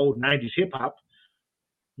playing old 90s hip hop.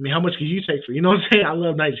 I mean, how much can you take for? You know what I'm saying? I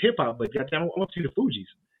love 90s hip hop, but goddamn, I want to see the Fugees.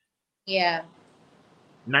 Yeah.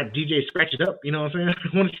 Not DJ Scratch It Up, you know what I'm saying?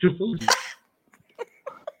 I want to see the Fugees.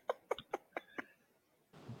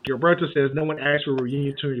 Gilberto says no one asked for a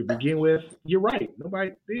reunion tour to begin with. You're right.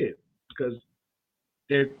 Nobody did because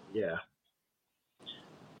they're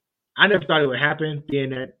I never thought it would happen,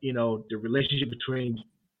 being that the relationship between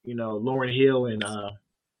Lauren Hill and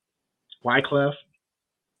Wyclef.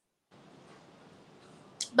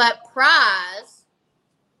 But Praz,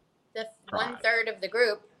 the Praz. 1/3 of the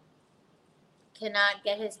group, cannot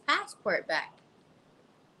get his passport back,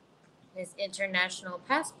 his international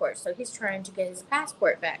passport. So he's trying to get his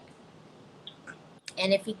passport back.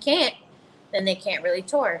 And if he can't, then they can't really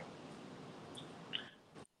tour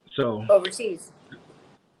So overseas.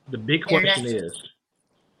 the big question is,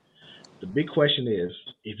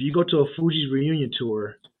 if you go to a Fuji's reunion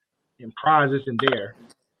tour and Praz isn't there,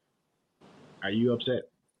 are you upset?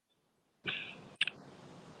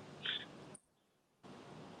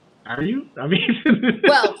 Are you? I mean,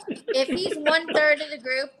 Well, if he's 1/3 of the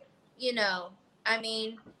group, I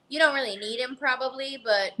mean, you don't really need him probably,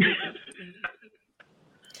 but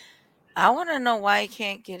I want to know why he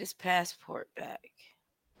can't get his passport back.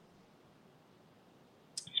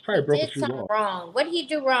 he's probably he broke a did few something laws. wrong. What did he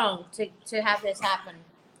do wrong to have this happen?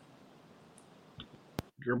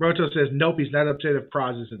 Roberto says nope, he's not upset if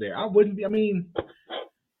Praz isn't there. I wouldn't be. I mean,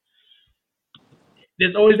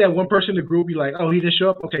 there's always that one person in the group be like, oh, he didn't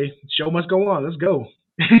show up. Okay, show must go on. Let's go.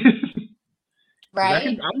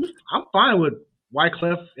 Right? I'm fine with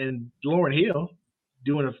Wyclef and Lauren Hill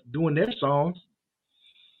doing their songs.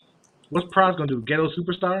 What's Praz gonna do? Ghetto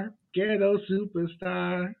Superstar? Ghetto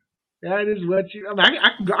Superstar. That is what you. I mean,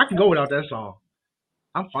 I can go without that song.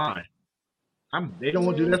 I'm fine. They don't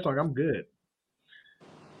want to do that song. I'm good.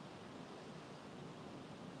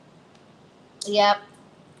 Yep.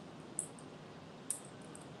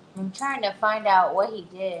 I'm trying to find out what he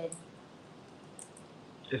did.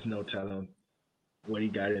 There's no telling what he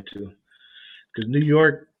got into. Because New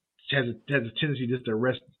York has a tendency just to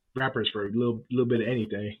arrest rappers for a little bit of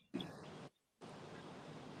anything.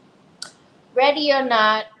 Ready or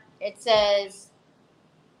not, it says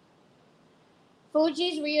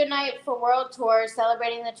Fugees reunite for world tour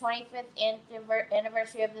celebrating the 25th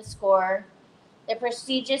anniversary of the score. The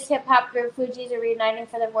prestigious hip-hop group Fugees are reuniting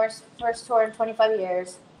for their first tour in 25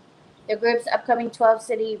 years. The group's upcoming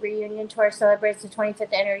 12-city reunion tour celebrates the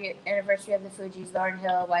 25th anniversary of the Fugees. Lauren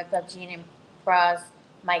Hill, Wyclef Jean, and Praz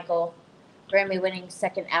Michael, Grammy-winning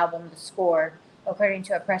second album, The Score, according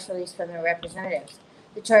to a press release from their representatives.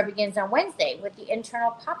 The tour begins on Wednesday with the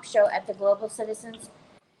internal pop show at the Global Citizens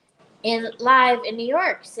live in New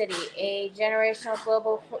York City, a generational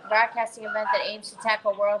global broadcasting event that aims to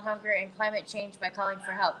tackle world hunger and climate change by calling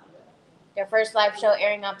for help. Their first live show,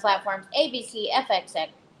 airing on platforms ABC, FX,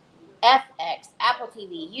 Apple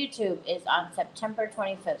TV, YouTube, is on September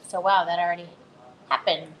 25th. So, wow, that already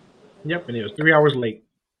happened. Yep, and it was 3 hours late.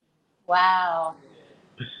 Wow.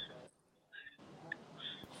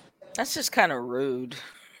 That's just kind of rude.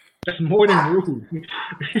 That's more than rude.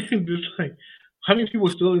 Just like, how many people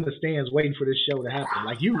still in the stands waiting for this show to happen?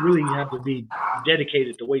 Like, you really have to be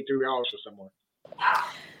dedicated to wait 3 hours for someone.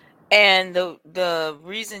 And the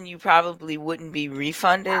reason you probably wouldn't be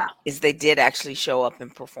refunded is they did actually show up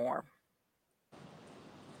and perform.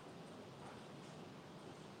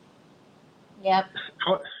 Yep.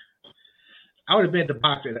 I would have been at the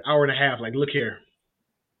box at an hour and a half. Like, look here.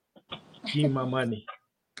 Give me my money.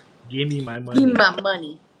 Give me my money. Give me my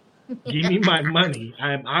money. Give me my money.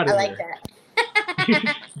 I'm out of I here. like that.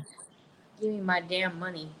 Give me my damn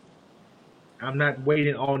money. I'm not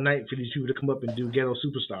waiting all night for these people to come up and do Ghetto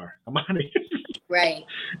Superstar. I'm out of here. Right.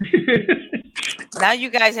 Now you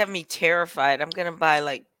guys have me terrified. I'm gonna buy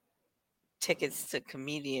like tickets to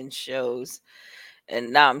comedian shows,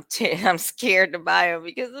 and now I'm scared to buy them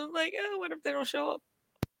because I'm like, oh, what if they don't show up?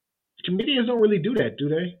 Comedians don't really do that, do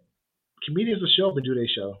they? Comedians will show up and do their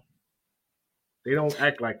show. They don't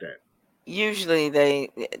act like that. Usually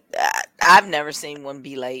I've never seen one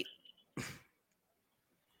be late.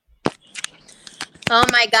 Oh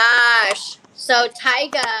my gosh. So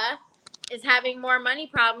Tyga is having more money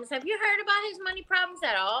problems. Have you heard about his money problems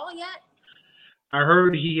at all yet? I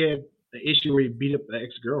heard he had an issue where he beat up the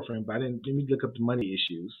ex-girlfriend, but let me look up the money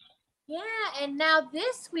issues. Yeah, and now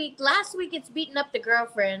last week it's beating up the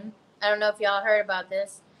girlfriend. I don't know if y'all heard about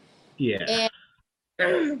this. Yeah.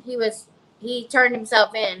 And he turned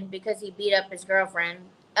himself in because he beat up his girlfriend,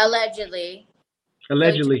 allegedly.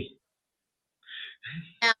 Allegedly.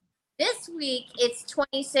 Now, this week it's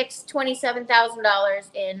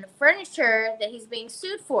 $27,000 in furniture that he's being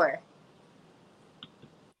sued for.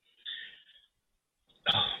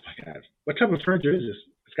 Oh my God! What type of furniture is this?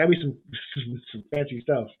 It's got to be some fancy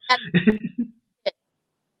stuff.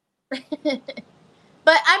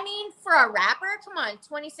 But I mean, for a rapper, come on,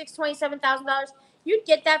 $27,000, you'd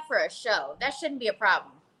get that for a show. That shouldn't be a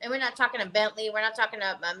problem. And we're not talking a Bentley. We're not talking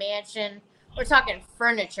a mansion. We're talking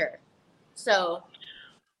furniture. So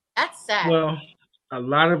that's sad. Well, a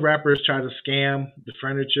lot of rappers try to scam the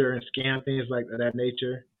furniture and scam things like that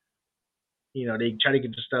nature. They try to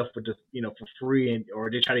get the stuff for for free,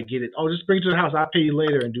 or they try to get it. Oh, just bring it to the house. I'll pay you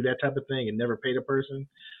later, and do that type of thing, and never pay the person.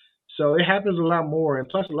 So it happens a lot more, and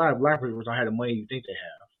plus a lot of black people don't have the money you think they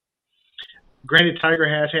have. Granted, Tiger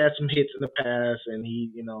has had some hits in the past, and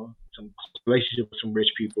he, some relationship with some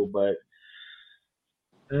rich people, but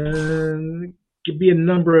it could be a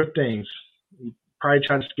number of things. He probably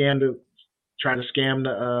try to scam the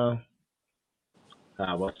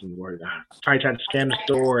what's the word? Probably tried to scam the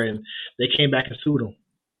store, and they came back and sued him.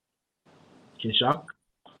 Ken Shock?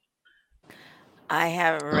 I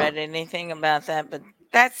haven't read anything about that, but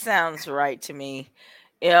that sounds right to me.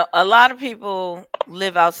 A lot of people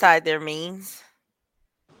live outside their means,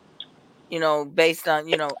 based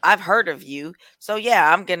on, I've heard of you. So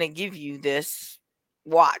yeah, I'm going to give you this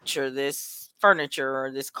watch or this furniture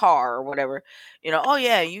or this car or whatever. Oh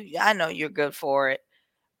yeah, I know you're good for it.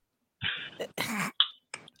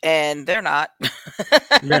 And they're not.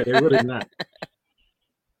 Yeah, they're really not.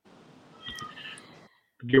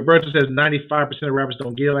 Gilberto says 95% of rappers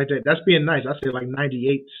don't get it like that. That's being nice. I say like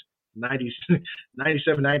 98, 90,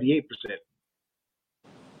 97, 98%.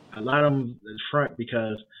 A lot of them is front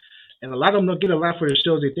and a lot of them don't get a lot for the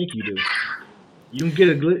shows they think you do. You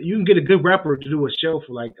can get a good rapper to do a show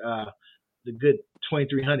for like the good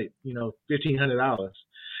 $2,300, $1,500.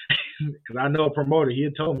 Because I know a promoter, he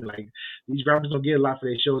had told me like these rappers don't get a lot for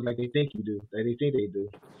their shows like they think you do, like they think they do.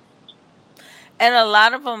 And a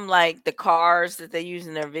lot of them, like the cars that they use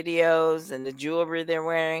in their videos and the jewelry they're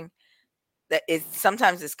wearing,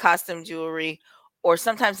 sometimes it's costume jewelry, or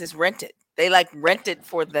sometimes it's rented. They like rent it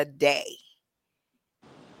for the day.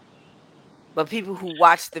 But people who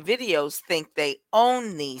watch the videos think they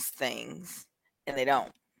own these things, and they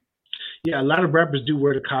don't. Yeah, a lot of rappers do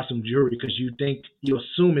wear the costume jewelry because you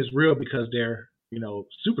assume it's real because they're,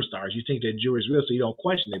 superstars. You think their jewelry is real, so you don't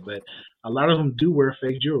question it. But a lot of them do wear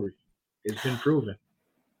fake jewelry. It's been proven.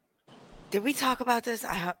 Did we talk about this?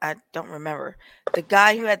 I don't remember. The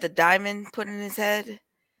guy who had the diamond put in his head.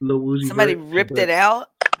 Lil Uzi somebody ripped it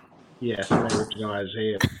out. Yeah, somebody ripped it out of his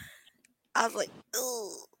head. I was like,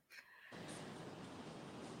 ooh.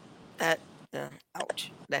 That,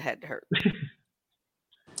 ouch. That had to hurt.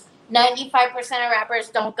 95% of rappers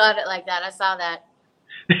don't got it like that. I saw that.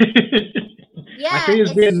 Yeah, I think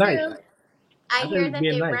it's being true. nice. I hear that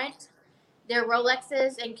they rent their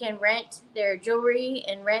Rolexes and can rent their jewelry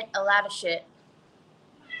and rent a lot of shit.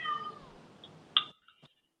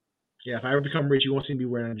 Yeah, if I ever become rich, you won't see me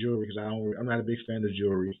wearing jewelry because I'm not a big fan of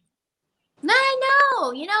jewelry. No, I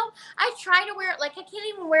know. I try to wear it. Like, I can't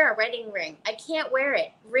even wear a wedding ring. I can't wear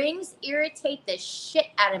it. Rings irritate the shit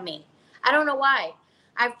out of me. I don't know why.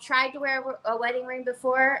 I've tried to wear a wedding ring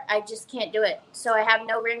before. I just can't do it. So I have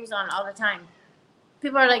no rings on all the time.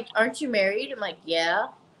 People are like, aren't you married? I'm like, yeah.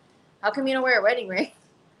 How come you don't wear a wedding ring?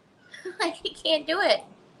 Like, I can't do it.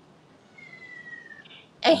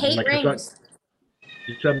 I hate rings.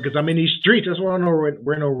 Because I'm in these streets. That's why I don't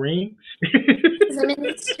wear no ring. Because I'm in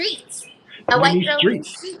these streets. A white girl in the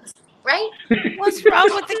streets. Right? What's wrong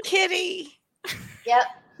with the kitty? Yep.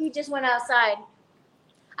 He just went outside.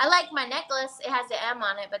 I like my necklace. It has the M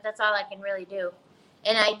on it, but that's all I can really do.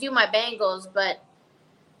 And I do my bangles, but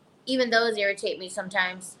even those irritate me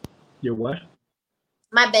sometimes. Your what?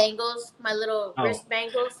 My bangles, my little wrist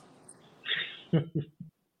bangles.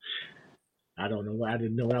 I don't know. I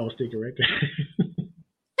didn't know what I was thinking right there.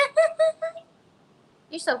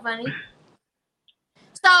 You're so funny.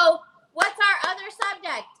 So, what's our other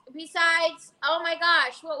subject? Besides, oh my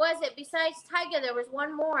gosh, what was it? Besides Tyga, there was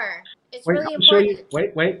one more. It's really important.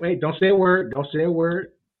 Wait. Don't say a word. Don't say a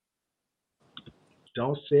word.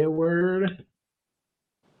 Don't say a word.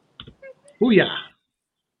 Booyah.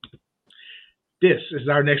 This is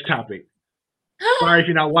our next topic. Sorry if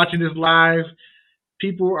you're not watching this live.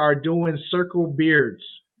 People are doing circle beards.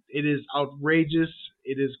 It is outrageous.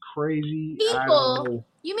 It is crazy. People? I don't know.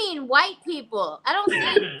 You mean white people? I don't see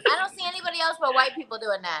anybody else but white people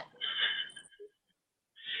doing that.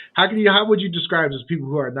 How would you describe this? People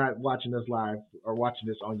who are not watching us live or watching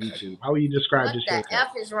this on YouTube, how would you describe this? What the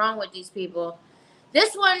F is wrong with these people?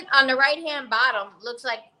 This one on the right hand bottom looks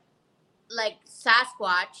like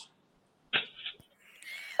Sasquatch.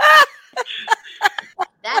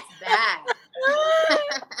 That's bad.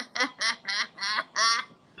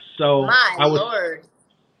 So Lord.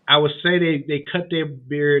 I would say they cut their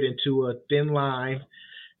beard into a thin line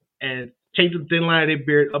and take the thin line of their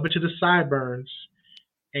beard up into the sideburns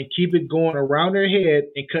and keep it going around their head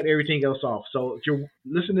and cut everything else off. So if you're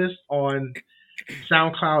listening to this on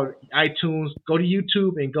SoundCloud, iTunes. Go to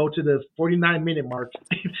YouTube and go to the 49-minute mark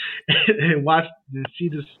and watch and see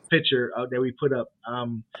this picture that we put up.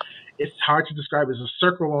 It's hard to describe. It's a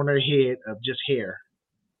circle on her head of just hair.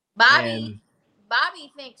 Bobby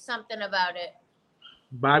And thinks something about it.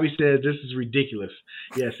 Bobby says this is ridiculous.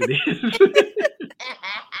 Yes, it is.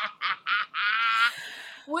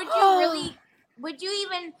 Would you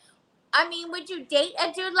date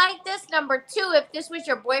a dude like this? Number two, if this was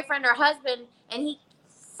your boyfriend or husband and he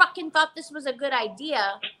fucking thought this was a good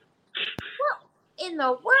idea, what in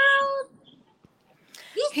the world?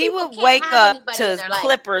 He would wake up to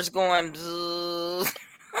clippers going.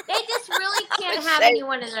 They just really can't have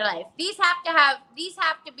anyone in their life. These have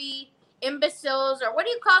to be imbeciles, or what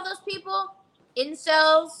do you call those people?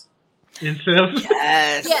 Incels. Incels.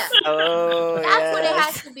 Yes. Yeah. Oh, that's what it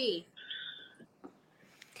has to be.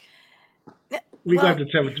 We're going to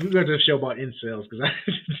have a show about incels because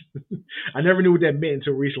I never knew what that meant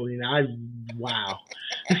until recently. Wow.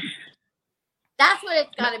 That's what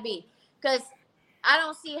it's got to be, because I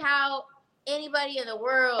don't see how anybody in the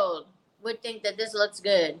world would think that this looks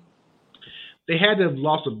good. They had to have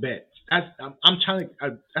lost a bet. That's the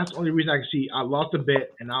only reason I can see. I lost a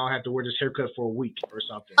bet and I'll have to wear this haircut for a week or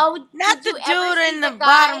something. Oh, not the dude in the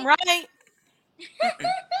bottom right.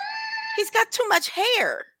 He's got too much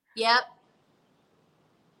hair. Yep.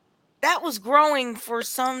 That was growing for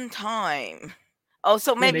some time. Oh,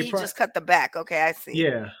 so maybe he just cut the back. Okay, I see.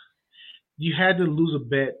 Yeah. You had to lose a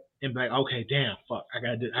bet and be like, okay, damn, fuck, I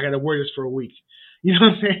gotta wear this for a week. You know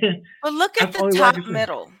what I'm saying? But look at the top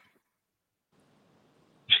middle.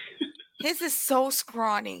 His is so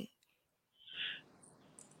scrawny.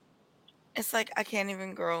 It's like I can't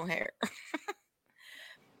even grow hair.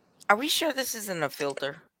 Are we sure this isn't a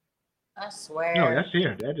filter? I swear. No, that's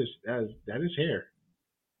hair. That is hair.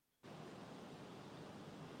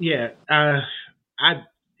 Yeah, I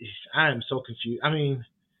am so confused. I mean,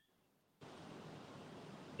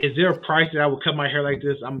 is there a price that I would cut my hair like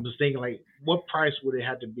this? I'm just thinking, like, what price would it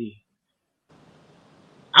have to be?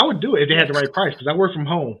 I would do it if they had the right price because I work from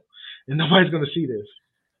home and nobody's going to see this.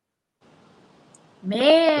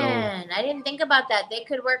 Man, I didn't think about that. They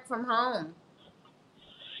could work from home.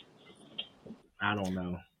 I don't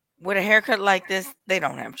know. With a haircut like this, they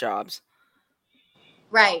don't have jobs.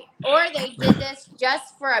 Right. Or they did this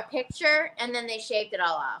just for a picture and then they shaved it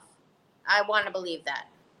all off. I want to believe that.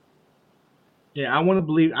 Yeah, I don't want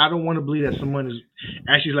to believe that someone is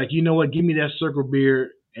actually like, you know what, give me that circle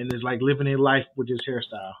beard and is like living their life with this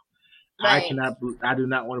hairstyle. Right. I do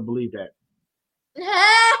not want to believe that.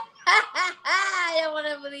 I don't want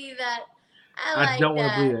to believe that. I don't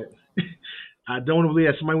want to believe that. I don't want to believe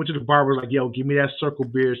that somebody went to the barber like, yo, give me that circle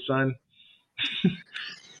beard, son.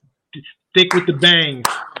 Thick with the bangs.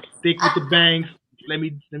 Let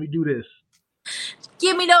me do this.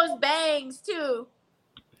 Give me those bangs too.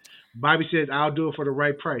 Bobby said, I'll do it for the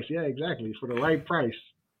right price. Yeah, exactly. For the right price.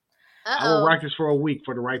 Uh-oh. I will rock this for a week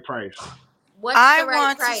for the right price. What's the right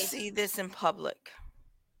want price? To see this in public.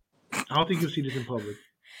 I don't think you'll see this in public.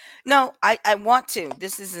 No, I want to.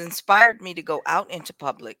 This has inspired me to go out into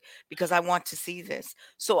public because I want to see this.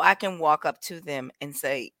 So I can walk up to them and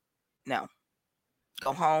say, no,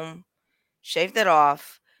 go home, shave that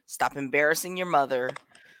off, stop embarrassing your mother.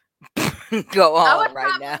 Go on. I would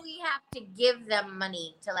right probably now. have to give them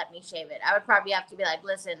money to let me shave it. I would probably have to be like,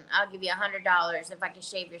 listen, I'll give you $100 if I can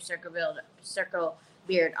shave your circle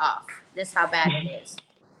beard off. This is how bad it is.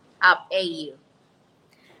 I'll pay you.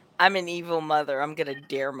 I'm an evil mother. I'm gonna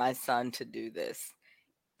dare my son to do this.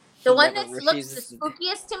 The one that looks the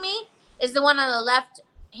spookiest to me is the one on the left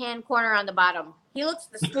hand corner on the bottom. He looks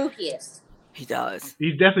the spookiest. He does.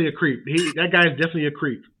 He's definitely a creep. That guy's definitely a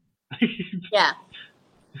creep. Yeah.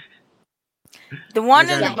 The one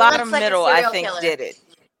in the bottom middle, I think, did it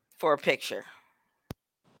for a picture.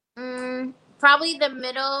 Probably the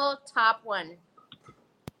middle top one.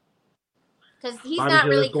 Because he's not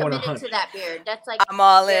really committed to that beard. That's like I'm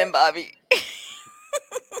all in, Bobby.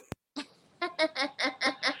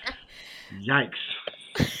 Yikes.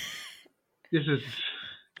 This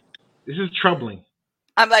is troubling.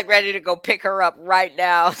 I'm like ready to go pick her up right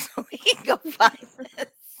now so we can go find this.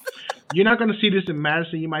 You're not going to see this in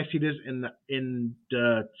Madison. You might see this in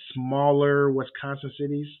the smaller Wisconsin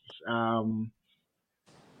cities,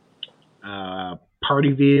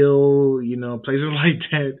 Partyville, places like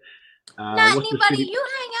that. Not anybody you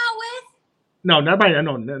hang out with. No, nobody I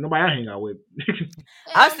hang out with.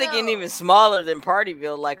 I was thinking even smaller than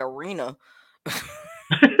Partyville, like Arena.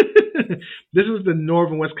 This is the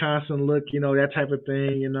northern Wisconsin look, that type of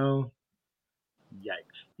thing, Yikes.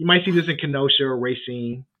 You might see this in Kenosha or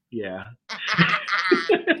Racine. Yeah.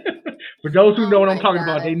 For those who Oh know what I'm my talking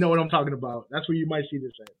about, gosh. they know what I'm talking about. That's where you might see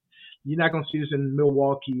this at. You're not gonna see this in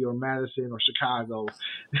Milwaukee or Madison or Chicago.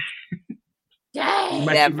 Dang. You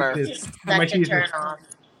might Never. see This this. is You might such a see this. turn off.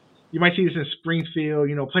 You might see this in Springfield.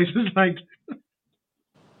 Places like.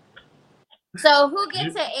 So who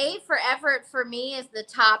gets an A for effort for me is the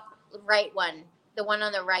top right one. The one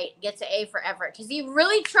on the right gets an A for effort because he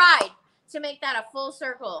really tried to make that a full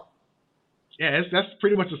circle. Yeah, that's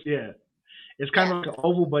pretty much It's kind of like an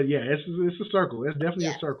oval, but it's a circle. It's definitely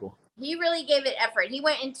a circle. He really gave it effort. He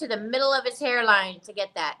went into the middle of his hairline to get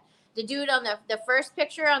that. The dude on the first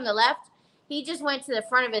picture on the left, he just went to the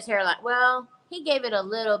front of his hairline. Well, he gave it a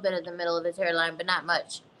little bit of the middle of his hairline, but not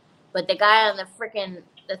much. But the guy on the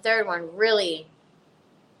third one, really,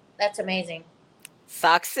 that's amazing.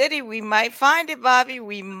 Sock City, we might find it, Bobby.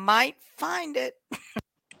 We might find it.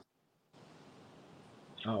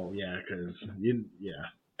 Oh yeah, because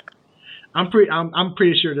I'm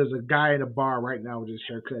pretty sure there's a guy in a bar right now with his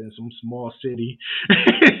haircut in some small city.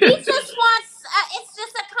 He just wants. It's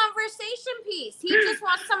just a conversation piece. He just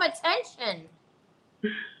wants some attention.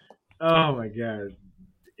 Oh my god.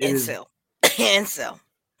 Incel.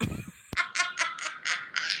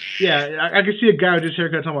 Yeah, I can see a guy with his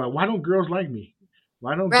haircut talking about, why don't girls like me?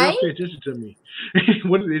 Why don't girls pay attention to me?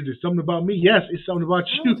 What is it? Something about me? Yes, it's something about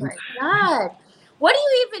you. Oh my god. What do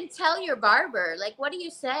you even tell your barber? Like, what do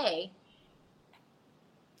you say?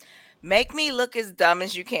 Make me look as dumb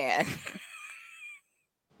as you can.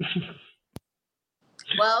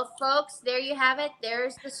 Well, folks, there you have it.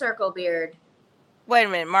 There's the circle beard. Wait a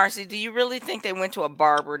minute, Marcy, do you really think they went to a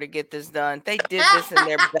barber to get this done? They did this in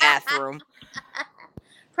their bathroom.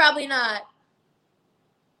 Probably not.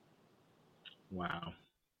 Wow.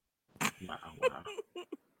 It's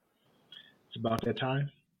about that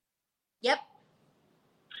time. Yep.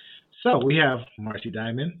 So we have Marcy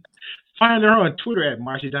Diamond. Find her on Twitter at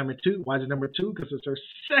MarcyDiamond2. Why is it number 2? Because it's her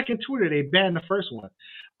second Twitter. They banned the first one.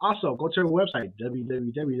 Also, go to her website,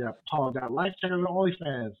 www.paul.life. Check out her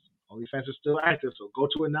OnlyFans. OnlyFans is still active, so go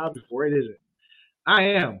to it now before it isn't. I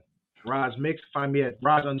am Roz Mix. Find me at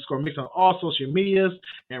Roz_Mix on all social medias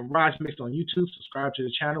and Roz Mix on YouTube. Subscribe to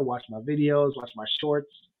the channel. Watch my videos. Watch my shorts.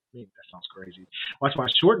 That sounds crazy. Watch my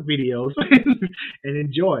short videos and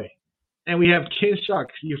enjoy. And we have Ken Shock.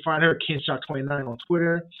 You find her at KenShock29 on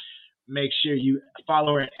Twitter. Make sure you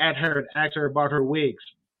follow her and add her and ask her about her wigs.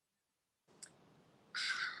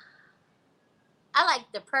 I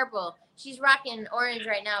like the purple. She's rocking orange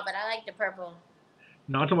right now, but I like the purple.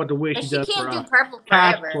 No, I'm talking about the wig she does can't for do purple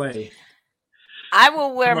forever. cosplay. I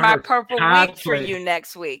will wear my purple wig for cosplay. you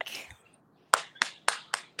next week.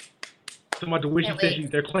 Talking about the wig she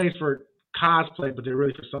said they're claims for cosplay, but they're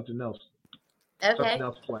really for something else. Okay. Something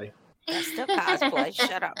else play. That's still cosplay.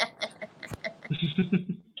 Shut up.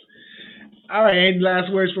 All right, any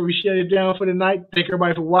last words before we shut it down for the night? Thank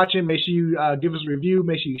everybody for watching. Make sure you give us a review.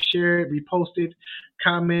 Make sure you share it, repost it,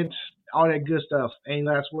 comment, all that good stuff. Any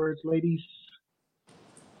last words, ladies?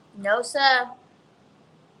 No, sir.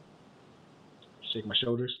 Shake my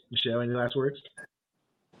shoulders. Michelle, any last words?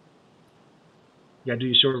 You gotta do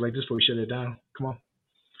your shoulders like this before we shut it down. Come on.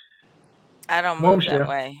 I don't move that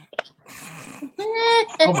way.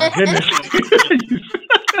 Oh my goodness.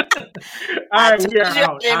 All right, we are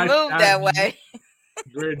out. Didn't move that way.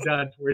 We're done.